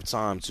still have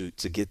time to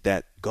get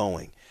that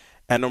going.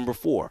 At number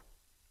 4,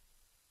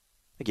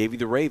 I gave you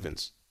the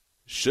Ravens.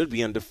 Should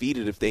be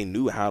undefeated if they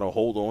knew how to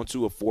hold on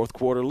to a fourth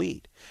quarter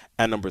lead.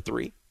 At number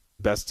 3,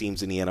 best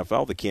teams in the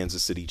NFL, the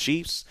Kansas City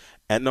Chiefs.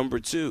 At number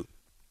 2,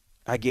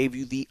 I gave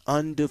you the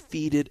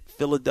undefeated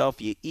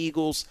Philadelphia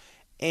Eagles.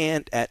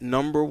 And at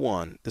number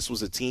 1, this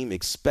was a team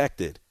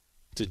expected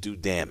to do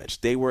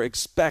damage. They were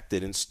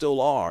expected and still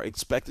are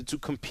expected to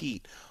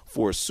compete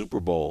for a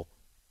Super Bowl.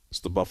 It's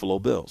the Buffalo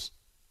Bills.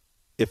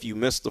 If you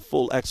missed the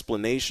full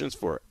explanations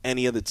for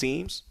any of the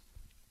teams,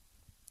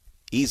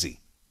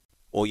 easy.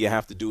 All you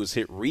have to do is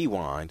hit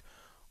rewind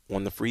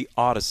on the free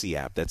Odyssey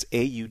app. That's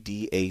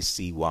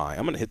Audacy.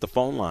 I'm going to hit the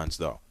phone lines,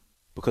 though,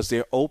 because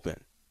they're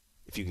open.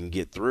 If you can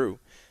get through,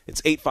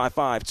 it's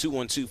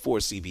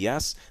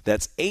 855-212-4CBS.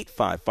 That's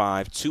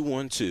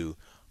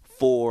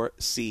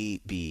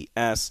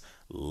 855-212-4CBS.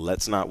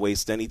 Let's not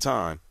waste any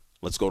time.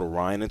 Let's go to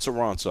Ryan in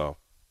Toronto.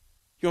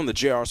 You're on the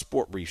JR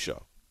Sport Brief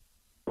Show.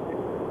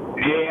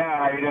 Yeah,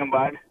 how you doing,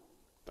 bud?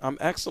 I'm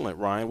excellent,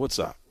 Ryan. What's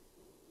up?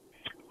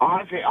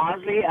 Honestly,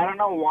 I don't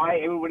know why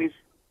everybody's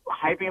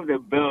hyping up the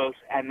Bills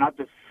and not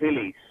the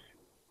Phillies.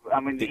 I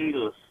mean, the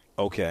Eagles.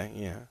 Okay,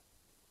 yeah.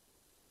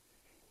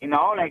 You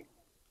know, like,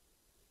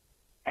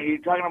 and you're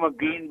talking about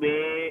Green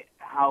Bay,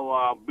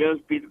 how Bills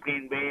beat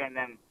Green Bay, and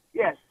then,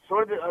 yes,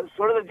 so do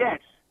the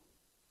Jets.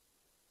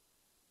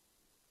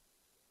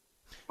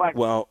 But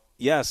well,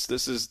 yes,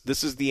 this is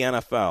the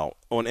NFL.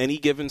 On any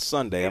given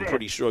Sunday, I'm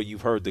pretty sure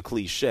you've heard the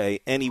cliche,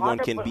 anyone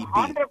can be beat.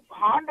 100%,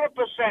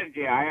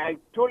 yeah, I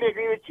totally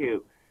agree with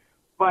you.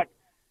 But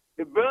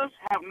the Bills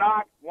have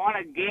not won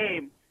a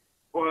game,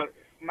 or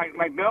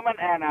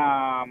McDermott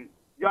and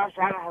Josh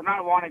Allen have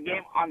not won a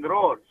game on the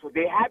road, so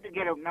they have to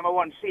get a number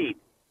one seed,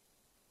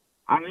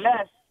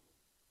 unless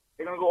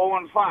they're going to go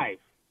 0-5.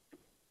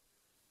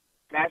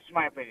 That's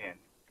my opinion.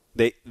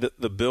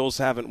 The Bills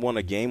haven't won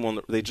a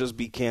game they just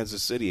beat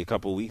Kansas City a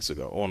couple of weeks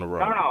ago on the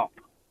road. No,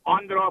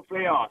 on the road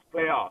playoffs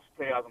I'm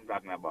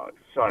talking about.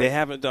 Sorry. They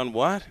haven't done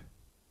what?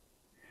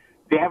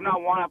 They have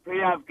not won a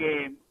playoff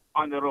game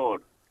on the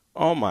road.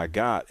 Oh my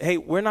God! Hey,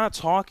 we're not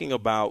talking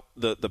about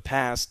the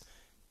past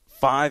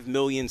 5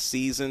 million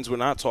seasons. We're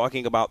not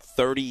talking about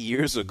 30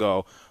 years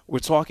ago. We're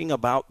talking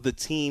about the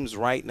teams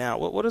right now.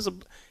 What is a?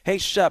 Hey,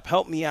 Shep,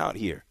 help me out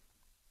here.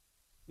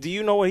 Do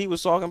you know what he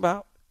was talking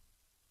about?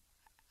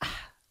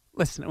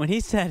 Listen, when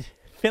he said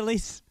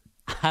Phillies,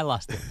 I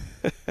lost it.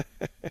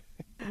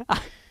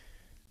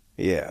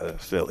 Yeah, the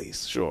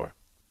Phillies, sure.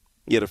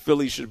 Yeah, the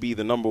Phillies should be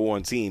the number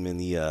one team in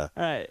the All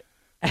right.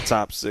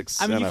 top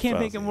 6 I mean, NFL. you can't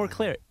make it more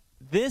clear.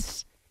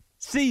 This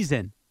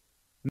season,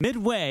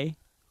 midway,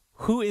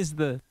 who is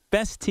the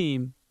best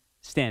team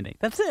standing?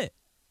 That's it.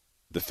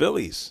 The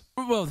Phillies.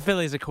 Well, the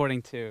Phillies,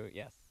 according to,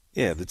 yes.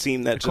 Yeah, the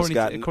team that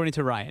according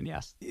to Ryan,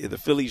 yes. Yeah, the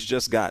Phillies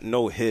just got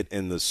no hit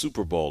in the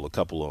Super Bowl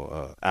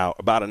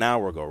about an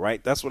hour ago,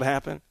 right? That's what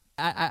happened?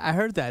 I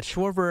heard that.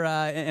 Schwarber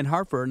and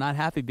Harper are not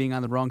happy being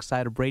on the wrong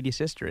side of Brady's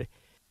history.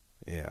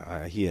 Yeah,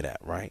 I hear that,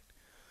 right?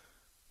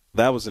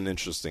 That was an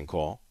interesting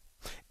call.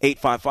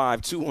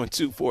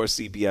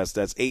 855-212-4CBS.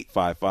 That's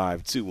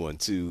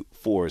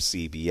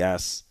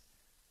 855-212-4CBS.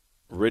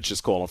 Rich is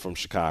calling from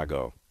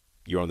Chicago.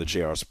 You're on the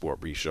JR Sport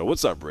Brief Show.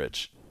 What's up,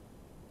 Rich?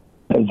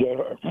 Hey,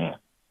 JR.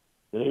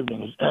 Good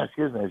evening.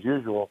 Excuse me. As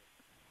usual,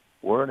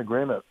 we're in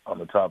agreement on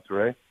the top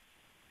 3.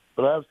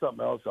 But I have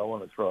something else I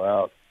want to throw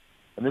out,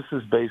 and this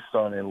is based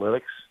on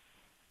analytics,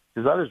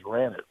 because I just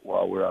ran it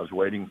while I was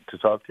waiting to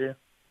talk to you.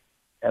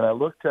 And I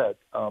looked at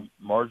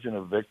margin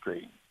of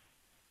victory,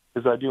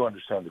 because I do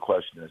understand the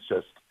question. It's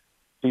just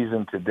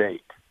season to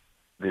date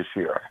this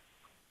year,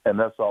 and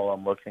that's all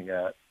I'm looking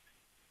at.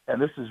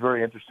 And this is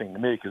very interesting to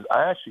me, because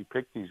I actually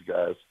picked these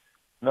guys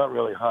not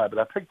really high, but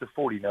I picked the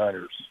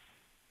 49ers.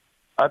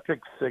 I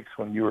picked 6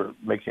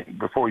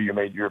 before you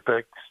made your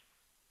picks.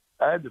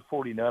 I had the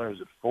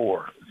 49ers at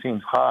 4. It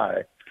seems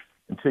high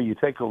until you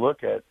take a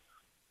look at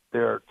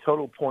their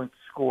total points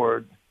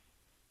scored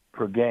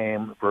per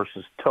game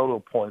versus total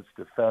points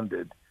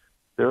defended.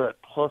 They're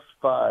at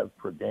 +5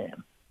 per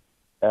game,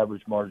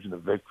 average margin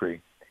of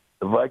victory.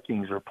 The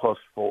Vikings are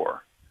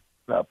 +4.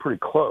 Now, pretty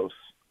close,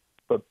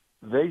 but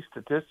they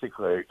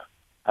statistically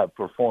have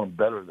performed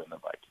better than the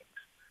Vikings.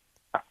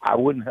 I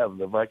wouldn't have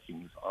the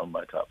Vikings on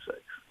my top 6.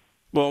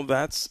 Well,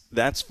 that's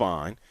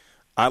fine.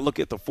 I look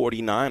at the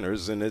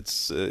 49ers, and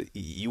it's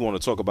you want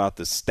to talk about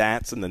the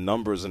stats and the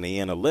numbers and the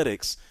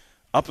analytics.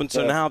 Up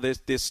until now,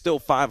 they're still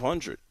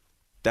 500.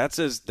 That's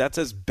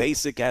as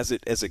basic as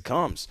it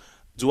comes.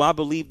 Do I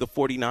believe the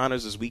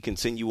 49ers, as we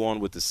continue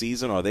on with the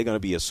season, are they going to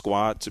be a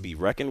squad to be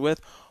reckoned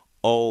with?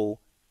 Oh,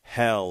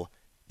 hell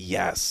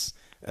yes.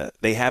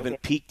 They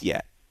haven't peaked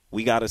yet.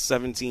 We got a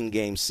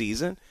 17-game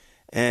season,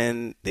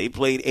 and they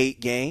played 8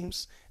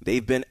 games.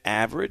 They've been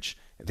average.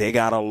 They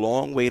got a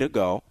long way to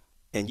go,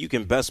 and you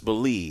can best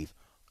believe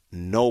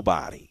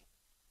nobody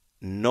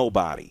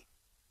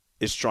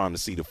is trying to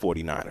see the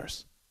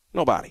 49ers.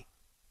 Nobody.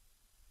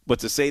 But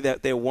to say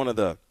that they're one of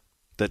the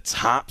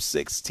top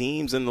 6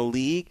 teams in the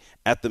league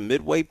at the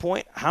midway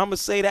point, how am I going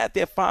to say that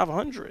they're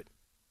 500?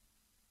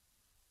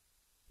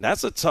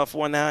 That's a tough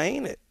one now,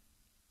 ain't it?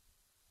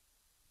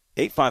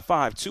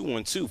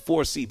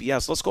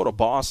 855-212-4CBS. Let's go to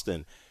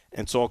Boston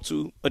and talk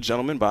to a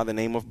gentleman by the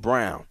name of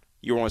Brown.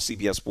 You're on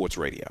CBS Sports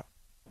Radio.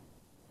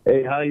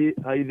 Hey, how you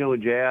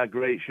doing, Jay?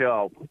 Great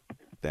show.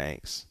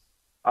 Thanks.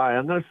 All right,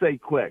 I'm going to say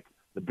quick.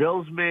 The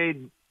Bills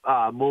made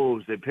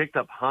moves. They picked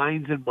up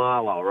Hines and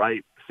Marlowe,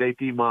 right?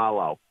 Safety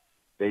Marlowe.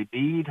 They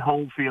need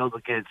home field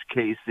against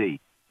KC.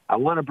 I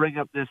want to bring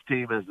up this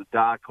team as a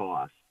dark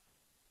horse.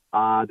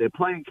 They're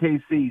playing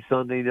KC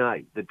Sunday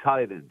night, the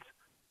Titans.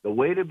 The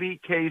way to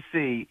beat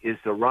KC is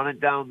to run it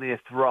down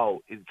their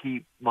throat and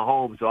keep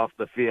Mahomes off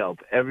the field.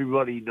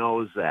 Everybody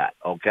knows that,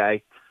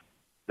 okay?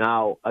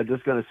 Now, I'm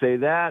just going to say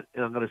that,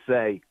 and I'm going to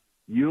say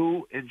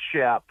you and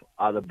Shep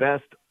are the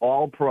best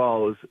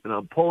all-pros, and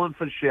I'm pulling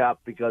for Shep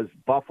because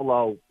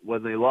Buffalo,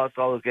 when they lost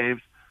all those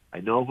games,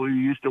 I know who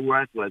you used to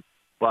work with,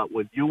 but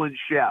with you and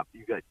Shep,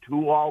 you got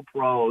 2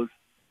 all-pros,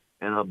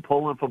 and I'm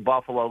pulling for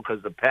Buffalo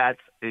because the Pats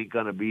ain't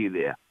going to be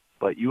there.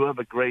 But you have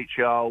a great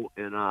show,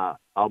 and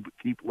I'll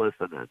keep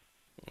listening.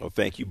 Well,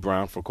 thank you,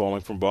 Brown, for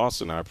calling from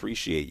Boston. I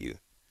appreciate you.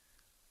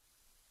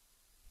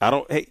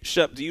 Hey,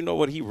 Shep, do you know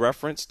what he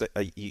referenced?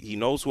 He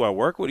knows who I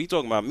work with? He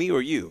talking about me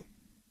or you?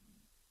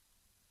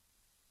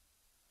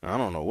 I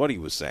don't know what he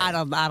was saying. I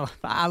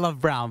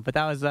love Brown, but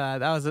that was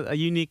a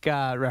unique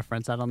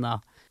reference. I don't know.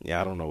 Yeah,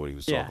 I don't know what he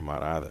was talking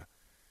about either.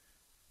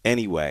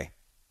 Anyway,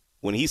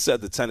 when he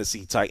said the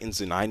Tennessee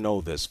Titans, and I know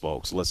this,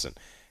 folks, listen,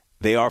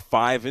 they are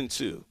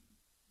 5-2.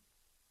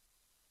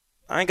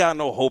 I ain't got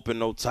no hope in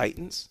no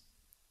Titans.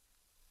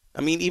 I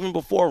mean, even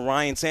before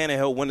Ryan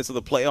Tannehill went into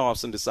the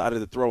playoffs and decided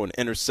to throw an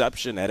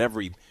interception at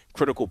every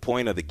critical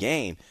point of the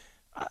game,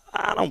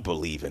 I don't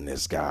believe in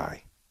this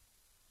guy.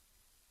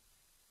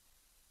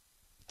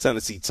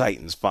 Tennessee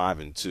Titans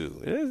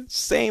 5-2.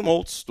 Same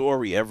old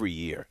story every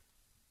year.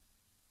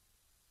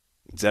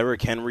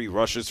 Derrick Henry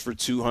rushes for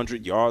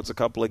 200 yards a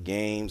couple of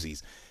games.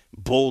 He's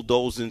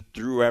bulldozing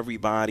through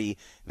everybody.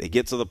 They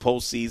get to the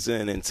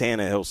postseason, and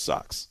Tannehill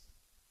sucks.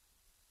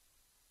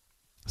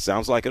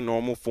 Sounds like a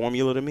normal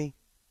formula to me.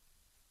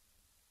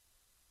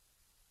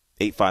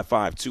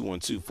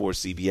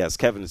 855-212-4CBS.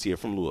 Kevin is here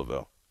from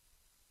Louisville.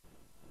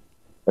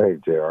 Hey,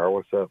 JR,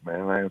 what's up,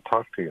 man? I haven't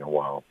talked to you in a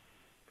while.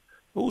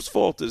 Whose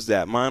fault is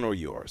that, mine or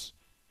yours?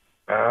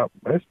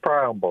 It's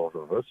probably on both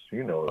of us.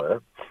 You know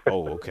that.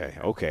 Oh, okay.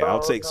 Okay,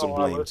 I'll take some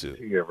blame, I listen too.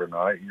 to you every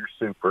night. You're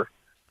super.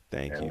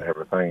 Thank you. And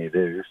everything you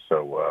do.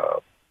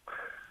 So,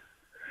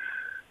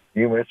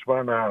 you mentioned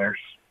my Niners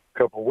a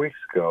couple of weeks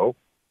ago.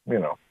 You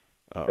know,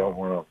 don't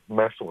want to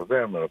mess with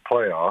them in the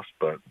playoffs,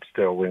 but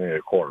still we need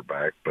a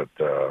quarterback. But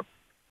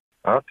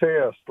I'll tell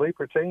you, a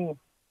sleeper team.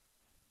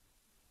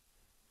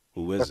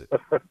 Who is it?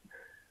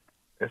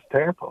 It's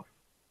Tampa.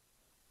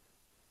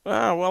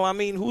 Well, I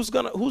mean, who's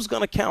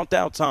gonna count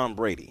out Tom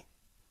Brady?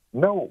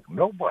 No,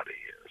 nobody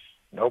is.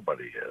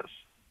 Nobody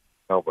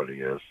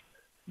is.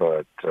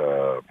 But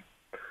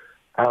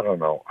I don't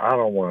know. I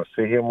don't want to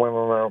see him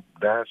winning up.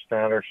 Dan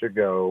Snyder should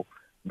go.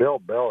 Bill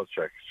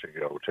Belichick should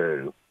go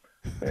too.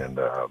 And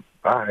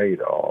I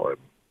hate all of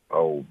them.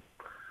 Oh,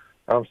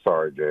 I'm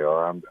sorry, JR.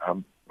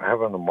 I'm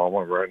having a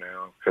moment right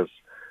now because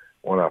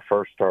when I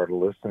first started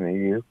listening to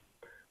you,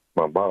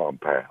 my mom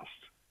passed,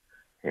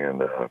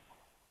 and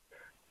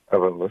I've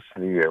been listening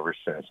to you ever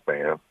since,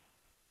 man.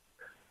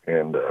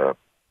 And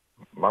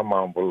my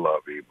mom will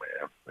love you,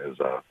 man, as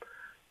a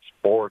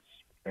sports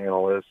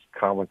analyst,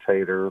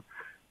 commentator,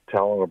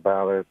 telling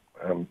about it.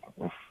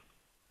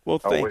 Well,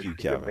 thank you,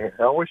 Kevin.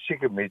 I wish she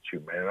could meet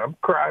you, man. I'm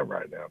crying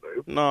right now,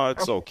 dude. No,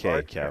 it's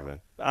okay,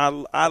 Kevin.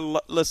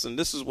 Listen,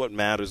 this is what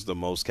matters the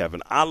most,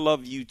 Kevin. I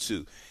love you,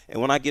 too.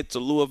 And when I get to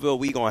Louisville,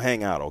 we going to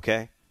hang out,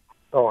 okay?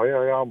 Oh,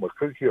 yeah, I'm going to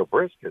cook you a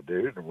brisket,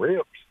 dude, and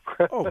ribs.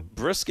 Oh,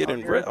 brisket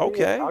and ribs.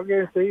 Okay. I'll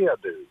guarantee you I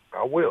do.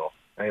 I will.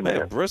 Amen.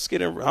 Man,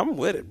 brisket and I'm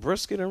with it.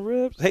 Brisket and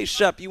ribs. Hey,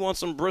 Shep, you want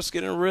some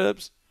brisket and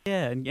ribs?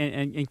 Yeah,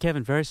 and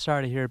Kevin, very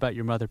sorry to hear about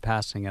your mother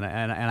passing, and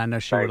I know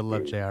she would have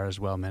loved JR as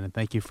well, man. And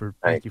thank you for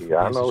being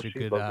such a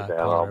good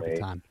caller every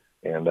time.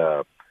 And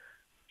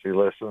she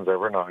listens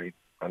every night.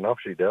 I know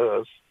she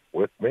does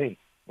with me.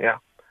 Yeah,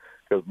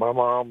 because my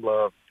mom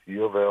loved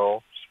U of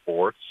L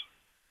sports.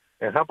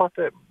 And how about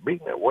that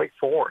beating at Wake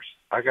Forest?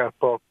 I got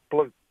to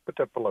put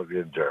that plug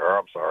in, JR.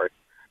 I'm sorry.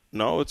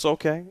 No, it's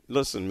okay.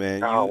 Listen,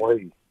 man.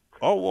 Oh,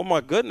 well, my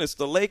goodness.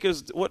 The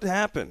Lakers, what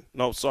happened?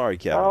 No, sorry,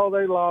 Kevin. Oh,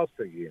 they lost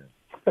again.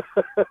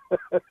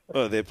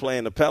 They're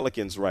playing the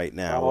Pelicans right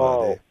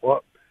now.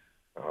 What?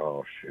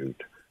 Oh,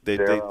 shoot.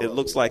 It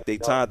looks like they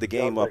tied the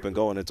game up and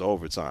going into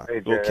overtime.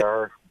 Hey,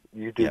 JR,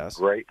 you do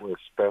great with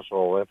Special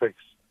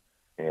Olympics.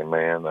 And,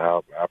 man, I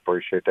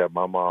appreciate that.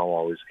 My mom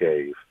always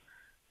gave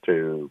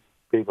to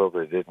people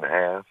that didn't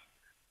have.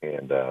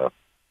 And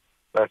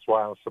that's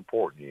why I'm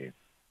supporting you.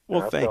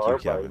 Well, thank you,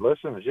 Kevin.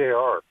 Listen to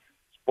JR,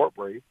 Sport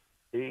Brief.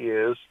 He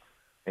is.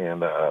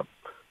 And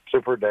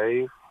Super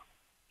Dave,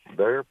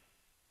 dude,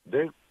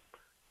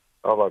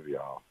 I love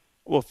y'all.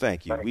 Well,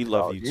 thank you. We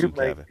love you too,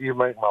 Kevin. You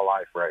make my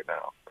life right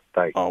now.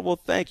 Thank you. Oh, well,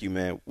 thank you,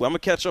 man. Well, I'm going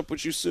to catch up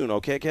with you soon,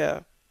 okay,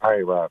 Kev? All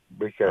right, Rob.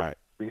 Be careful. All right.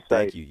 Be safe.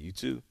 Thank you. You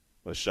too.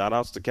 Well,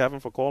 shout-outs to Kevin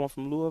for calling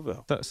from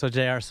Louisville. So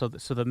JR, so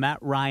the Matt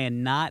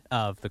Ryan not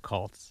of the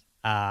Colts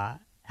had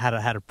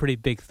a pretty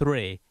big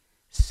three,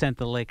 sent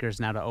the Lakers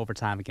now to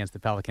overtime against the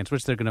Pelicans,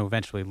 which they're going to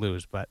eventually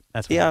lose, but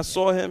that's what I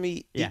saw him.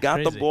 He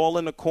got the ball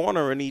in the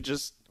corner, and he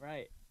just –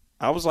 Right.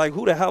 I was like,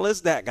 who the hell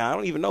is that guy? I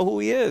don't even know who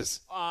he is.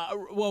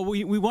 Well,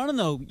 we want to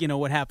know,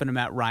 what happened to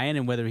Matt Ryan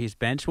and whether he's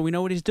benched. Well, we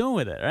know what he's doing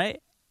with it,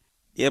 right?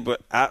 Yeah,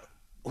 but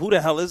who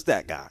the hell is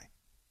that guy?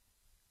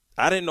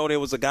 I didn't know there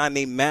was a guy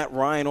named Matt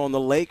Ryan on the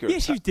Lakers.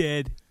 Yes, you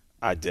did.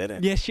 I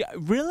didn't. Yes,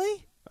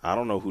 really? I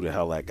don't know who the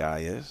hell that guy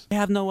is. They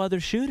have no other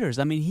shooters.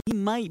 I mean,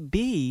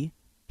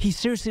 he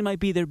seriously might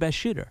be their best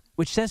shooter,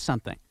 which says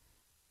something.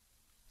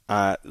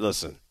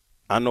 Listen,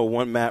 I know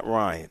one Matt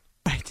Ryan.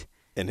 Right.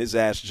 And his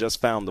ass just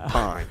found the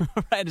pine.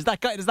 Right.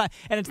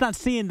 It's not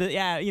seeing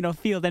the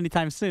field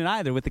anytime soon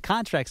either with the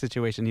contract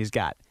situation he's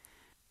got.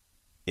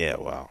 Yeah,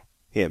 well.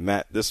 Here,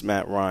 this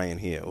Matt Ryan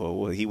here.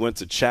 Well, he went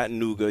to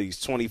Chattanooga. He's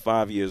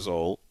 25 years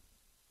old.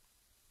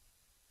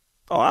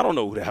 Oh, I don't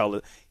know who the hell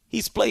it is.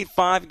 He's played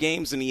 5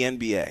 games in the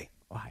NBA.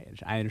 Oh,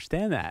 I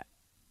understand that.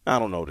 I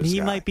don't know this guy.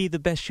 He might be the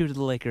best shooter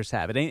the Lakers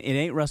have. It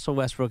ain't Russell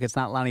Westbrook. It's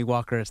not Lonnie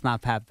Walker. It's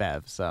not Pat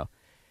Bev. So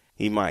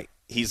he might.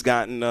 He's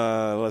gotten,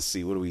 let's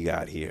see, what do we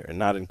got here? And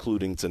not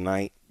including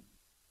tonight,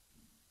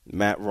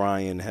 Matt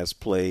Ryan has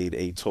played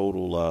a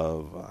total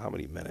of, how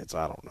many minutes?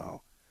 I don't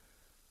know.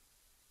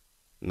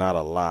 Not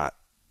a lot.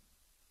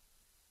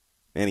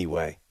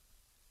 Anyway,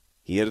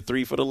 he had a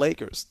 3 for the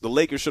Lakers. The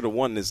Lakers should have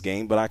won this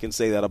game, but I can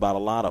say that about a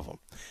lot of them.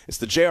 It's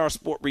the JR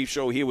Sport Brief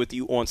Show here with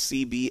you on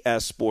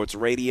CBS Sports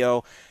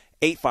Radio.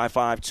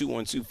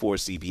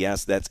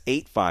 855-212-4CBS. That's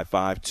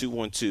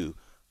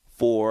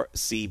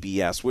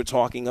 855-212-4CBS. We're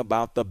talking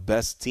about the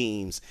best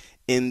teams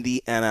in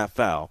the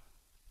NFL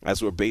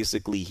as we're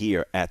basically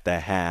here at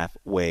the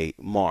halfway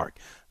mark.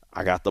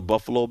 I got the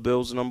Buffalo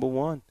Bills number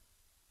 1.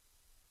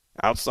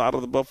 Outside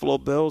of the Buffalo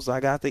Bills,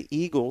 I got the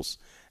Eagles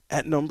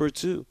at number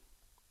 2.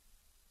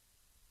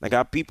 I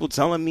got people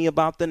telling me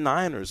about the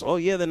Niners. Oh,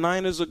 yeah, the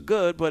Niners are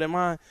good, but am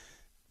I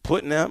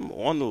putting them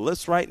on the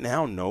list right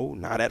now? No,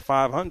 not at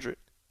 500.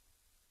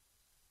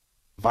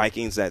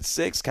 Vikings at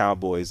 6,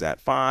 Cowboys at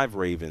 5,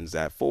 Ravens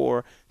at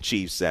 4,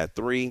 Chiefs at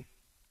 3.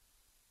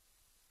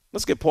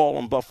 Let's get Paul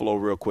on Buffalo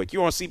real quick.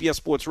 You're on CBS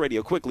Sports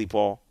Radio. Quickly,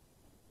 Paul.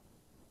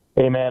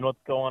 Hey, man, what's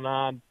going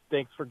on?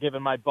 Thanks for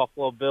giving my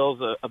Buffalo Bills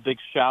a big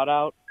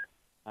shout-out.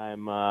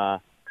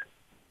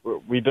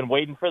 We've been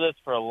waiting for this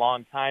for a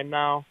long time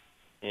now,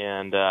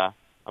 and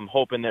I'm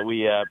hoping that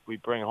we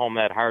bring home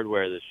that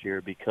hardware this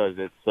year because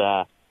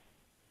it's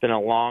been a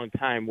long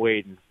time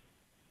waiting.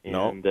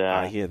 And,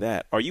 I hear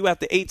that. Are you at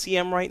the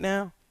ATM right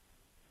now?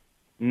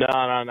 No.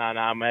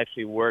 I'm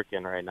actually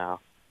working right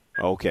now.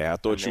 Okay, I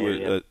thought you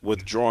were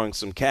withdrawing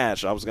some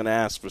cash. I was going to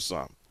ask for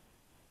some.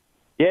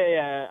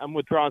 Yeah, I'm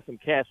withdrawing some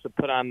cash to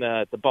put on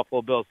the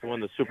Buffalo Bills to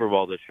win the Super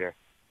Bowl this year.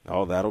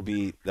 Oh, that'll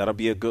be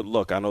a good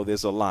look. I know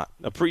there's a lot.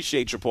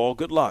 Appreciate you, Paul.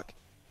 Good luck.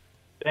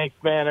 Thanks,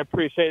 man. I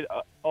appreciate it.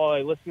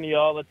 I listen to you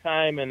all the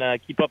time, and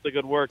keep up the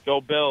good work.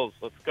 Go Bills.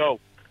 Let's go.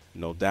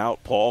 No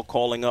doubt. Paul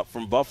calling up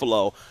from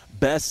Buffalo.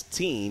 Best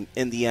team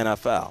in the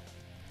NFL.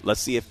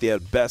 Let's see if they're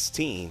best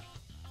team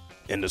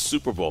in the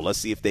Super Bowl. Let's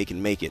see if they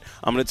can make it.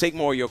 I'm going to take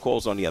more of your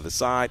calls on the other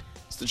side.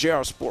 It's the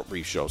JR Sport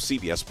Brief Show,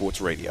 CBS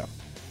Sports Radio.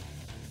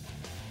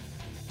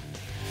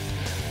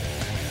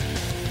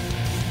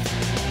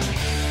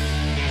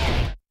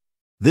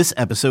 This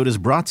episode is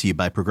brought to you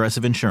by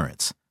Progressive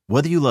Insurance.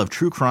 Whether you love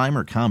true crime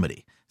or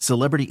comedy,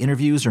 celebrity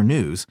interviews or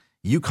news,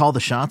 you call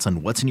the shots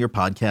on what's in your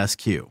podcast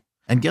queue.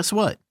 And guess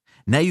what?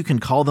 Now you can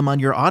call them on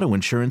your auto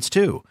insurance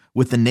too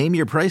with the Name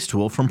Your Price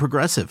tool from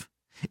Progressive.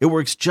 It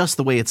works just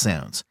the way it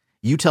sounds.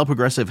 You tell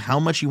Progressive how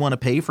much you want to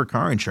pay for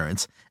car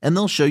insurance, and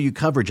they'll show you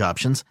coverage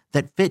options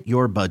that fit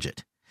your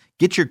budget.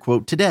 Get your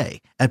quote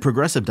today at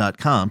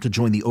Progressive.com to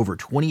join the over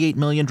 28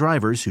 million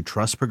drivers who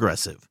trust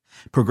Progressive.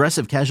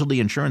 Progressive Casualty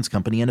Insurance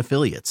Company and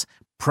Affiliates.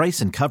 Price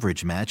and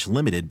coverage match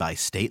limited by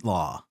state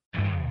law.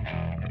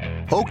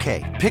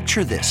 Okay,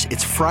 picture this.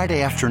 It's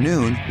Friday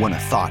afternoon when a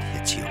thought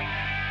hits you.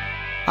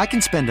 I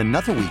can spend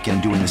another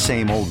weekend doing the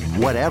same old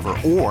whatever,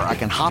 or I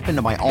can hop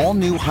into my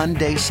all-new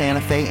Hyundai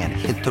Santa Fe and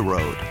hit the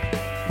road.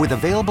 With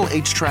available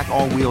H-Track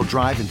all-wheel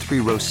drive and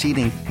 3-row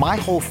seating, my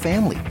whole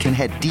family can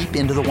head deep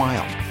into the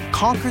wild.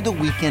 Conquer the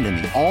weekend in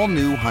the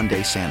all-new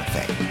Hyundai Santa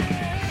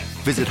Fe.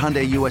 Visit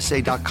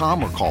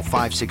HyundaiUSA.com or call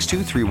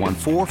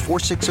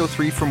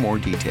 562-314-4603 for more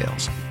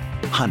details.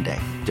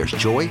 Hyundai, there's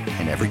joy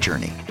in every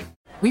journey.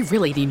 We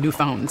really need new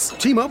phones.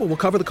 T-Mobile will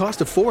cover the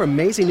cost of 4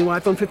 amazing new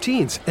iPhone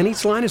 15s, and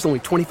each line is only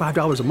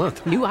 $25 a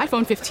month. New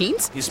iPhone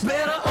 15s? It's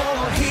better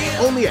over here.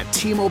 Only at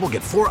T-Mobile,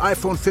 get 4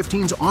 iPhone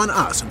 15s on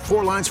us and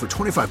 4 lines for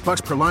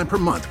 $25 per line per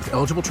month with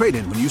eligible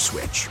trade-in when you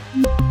switch.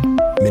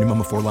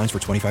 Minimum of 4 lines for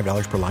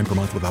 $25 per line per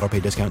month with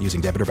autopay discount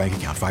using debit or bank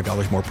account.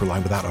 $5 more per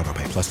line without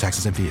autopay, plus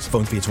taxes and fees.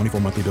 Phone fee at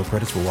 24 monthly bill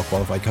credits for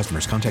well-qualified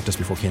customers. Contact us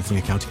before canceling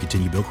account to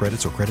continue bill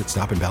credits or credit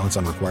stop and balance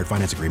on required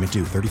finance agreement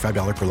due.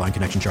 $35 per line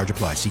connection charge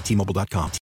applies. See T-Mobile.com.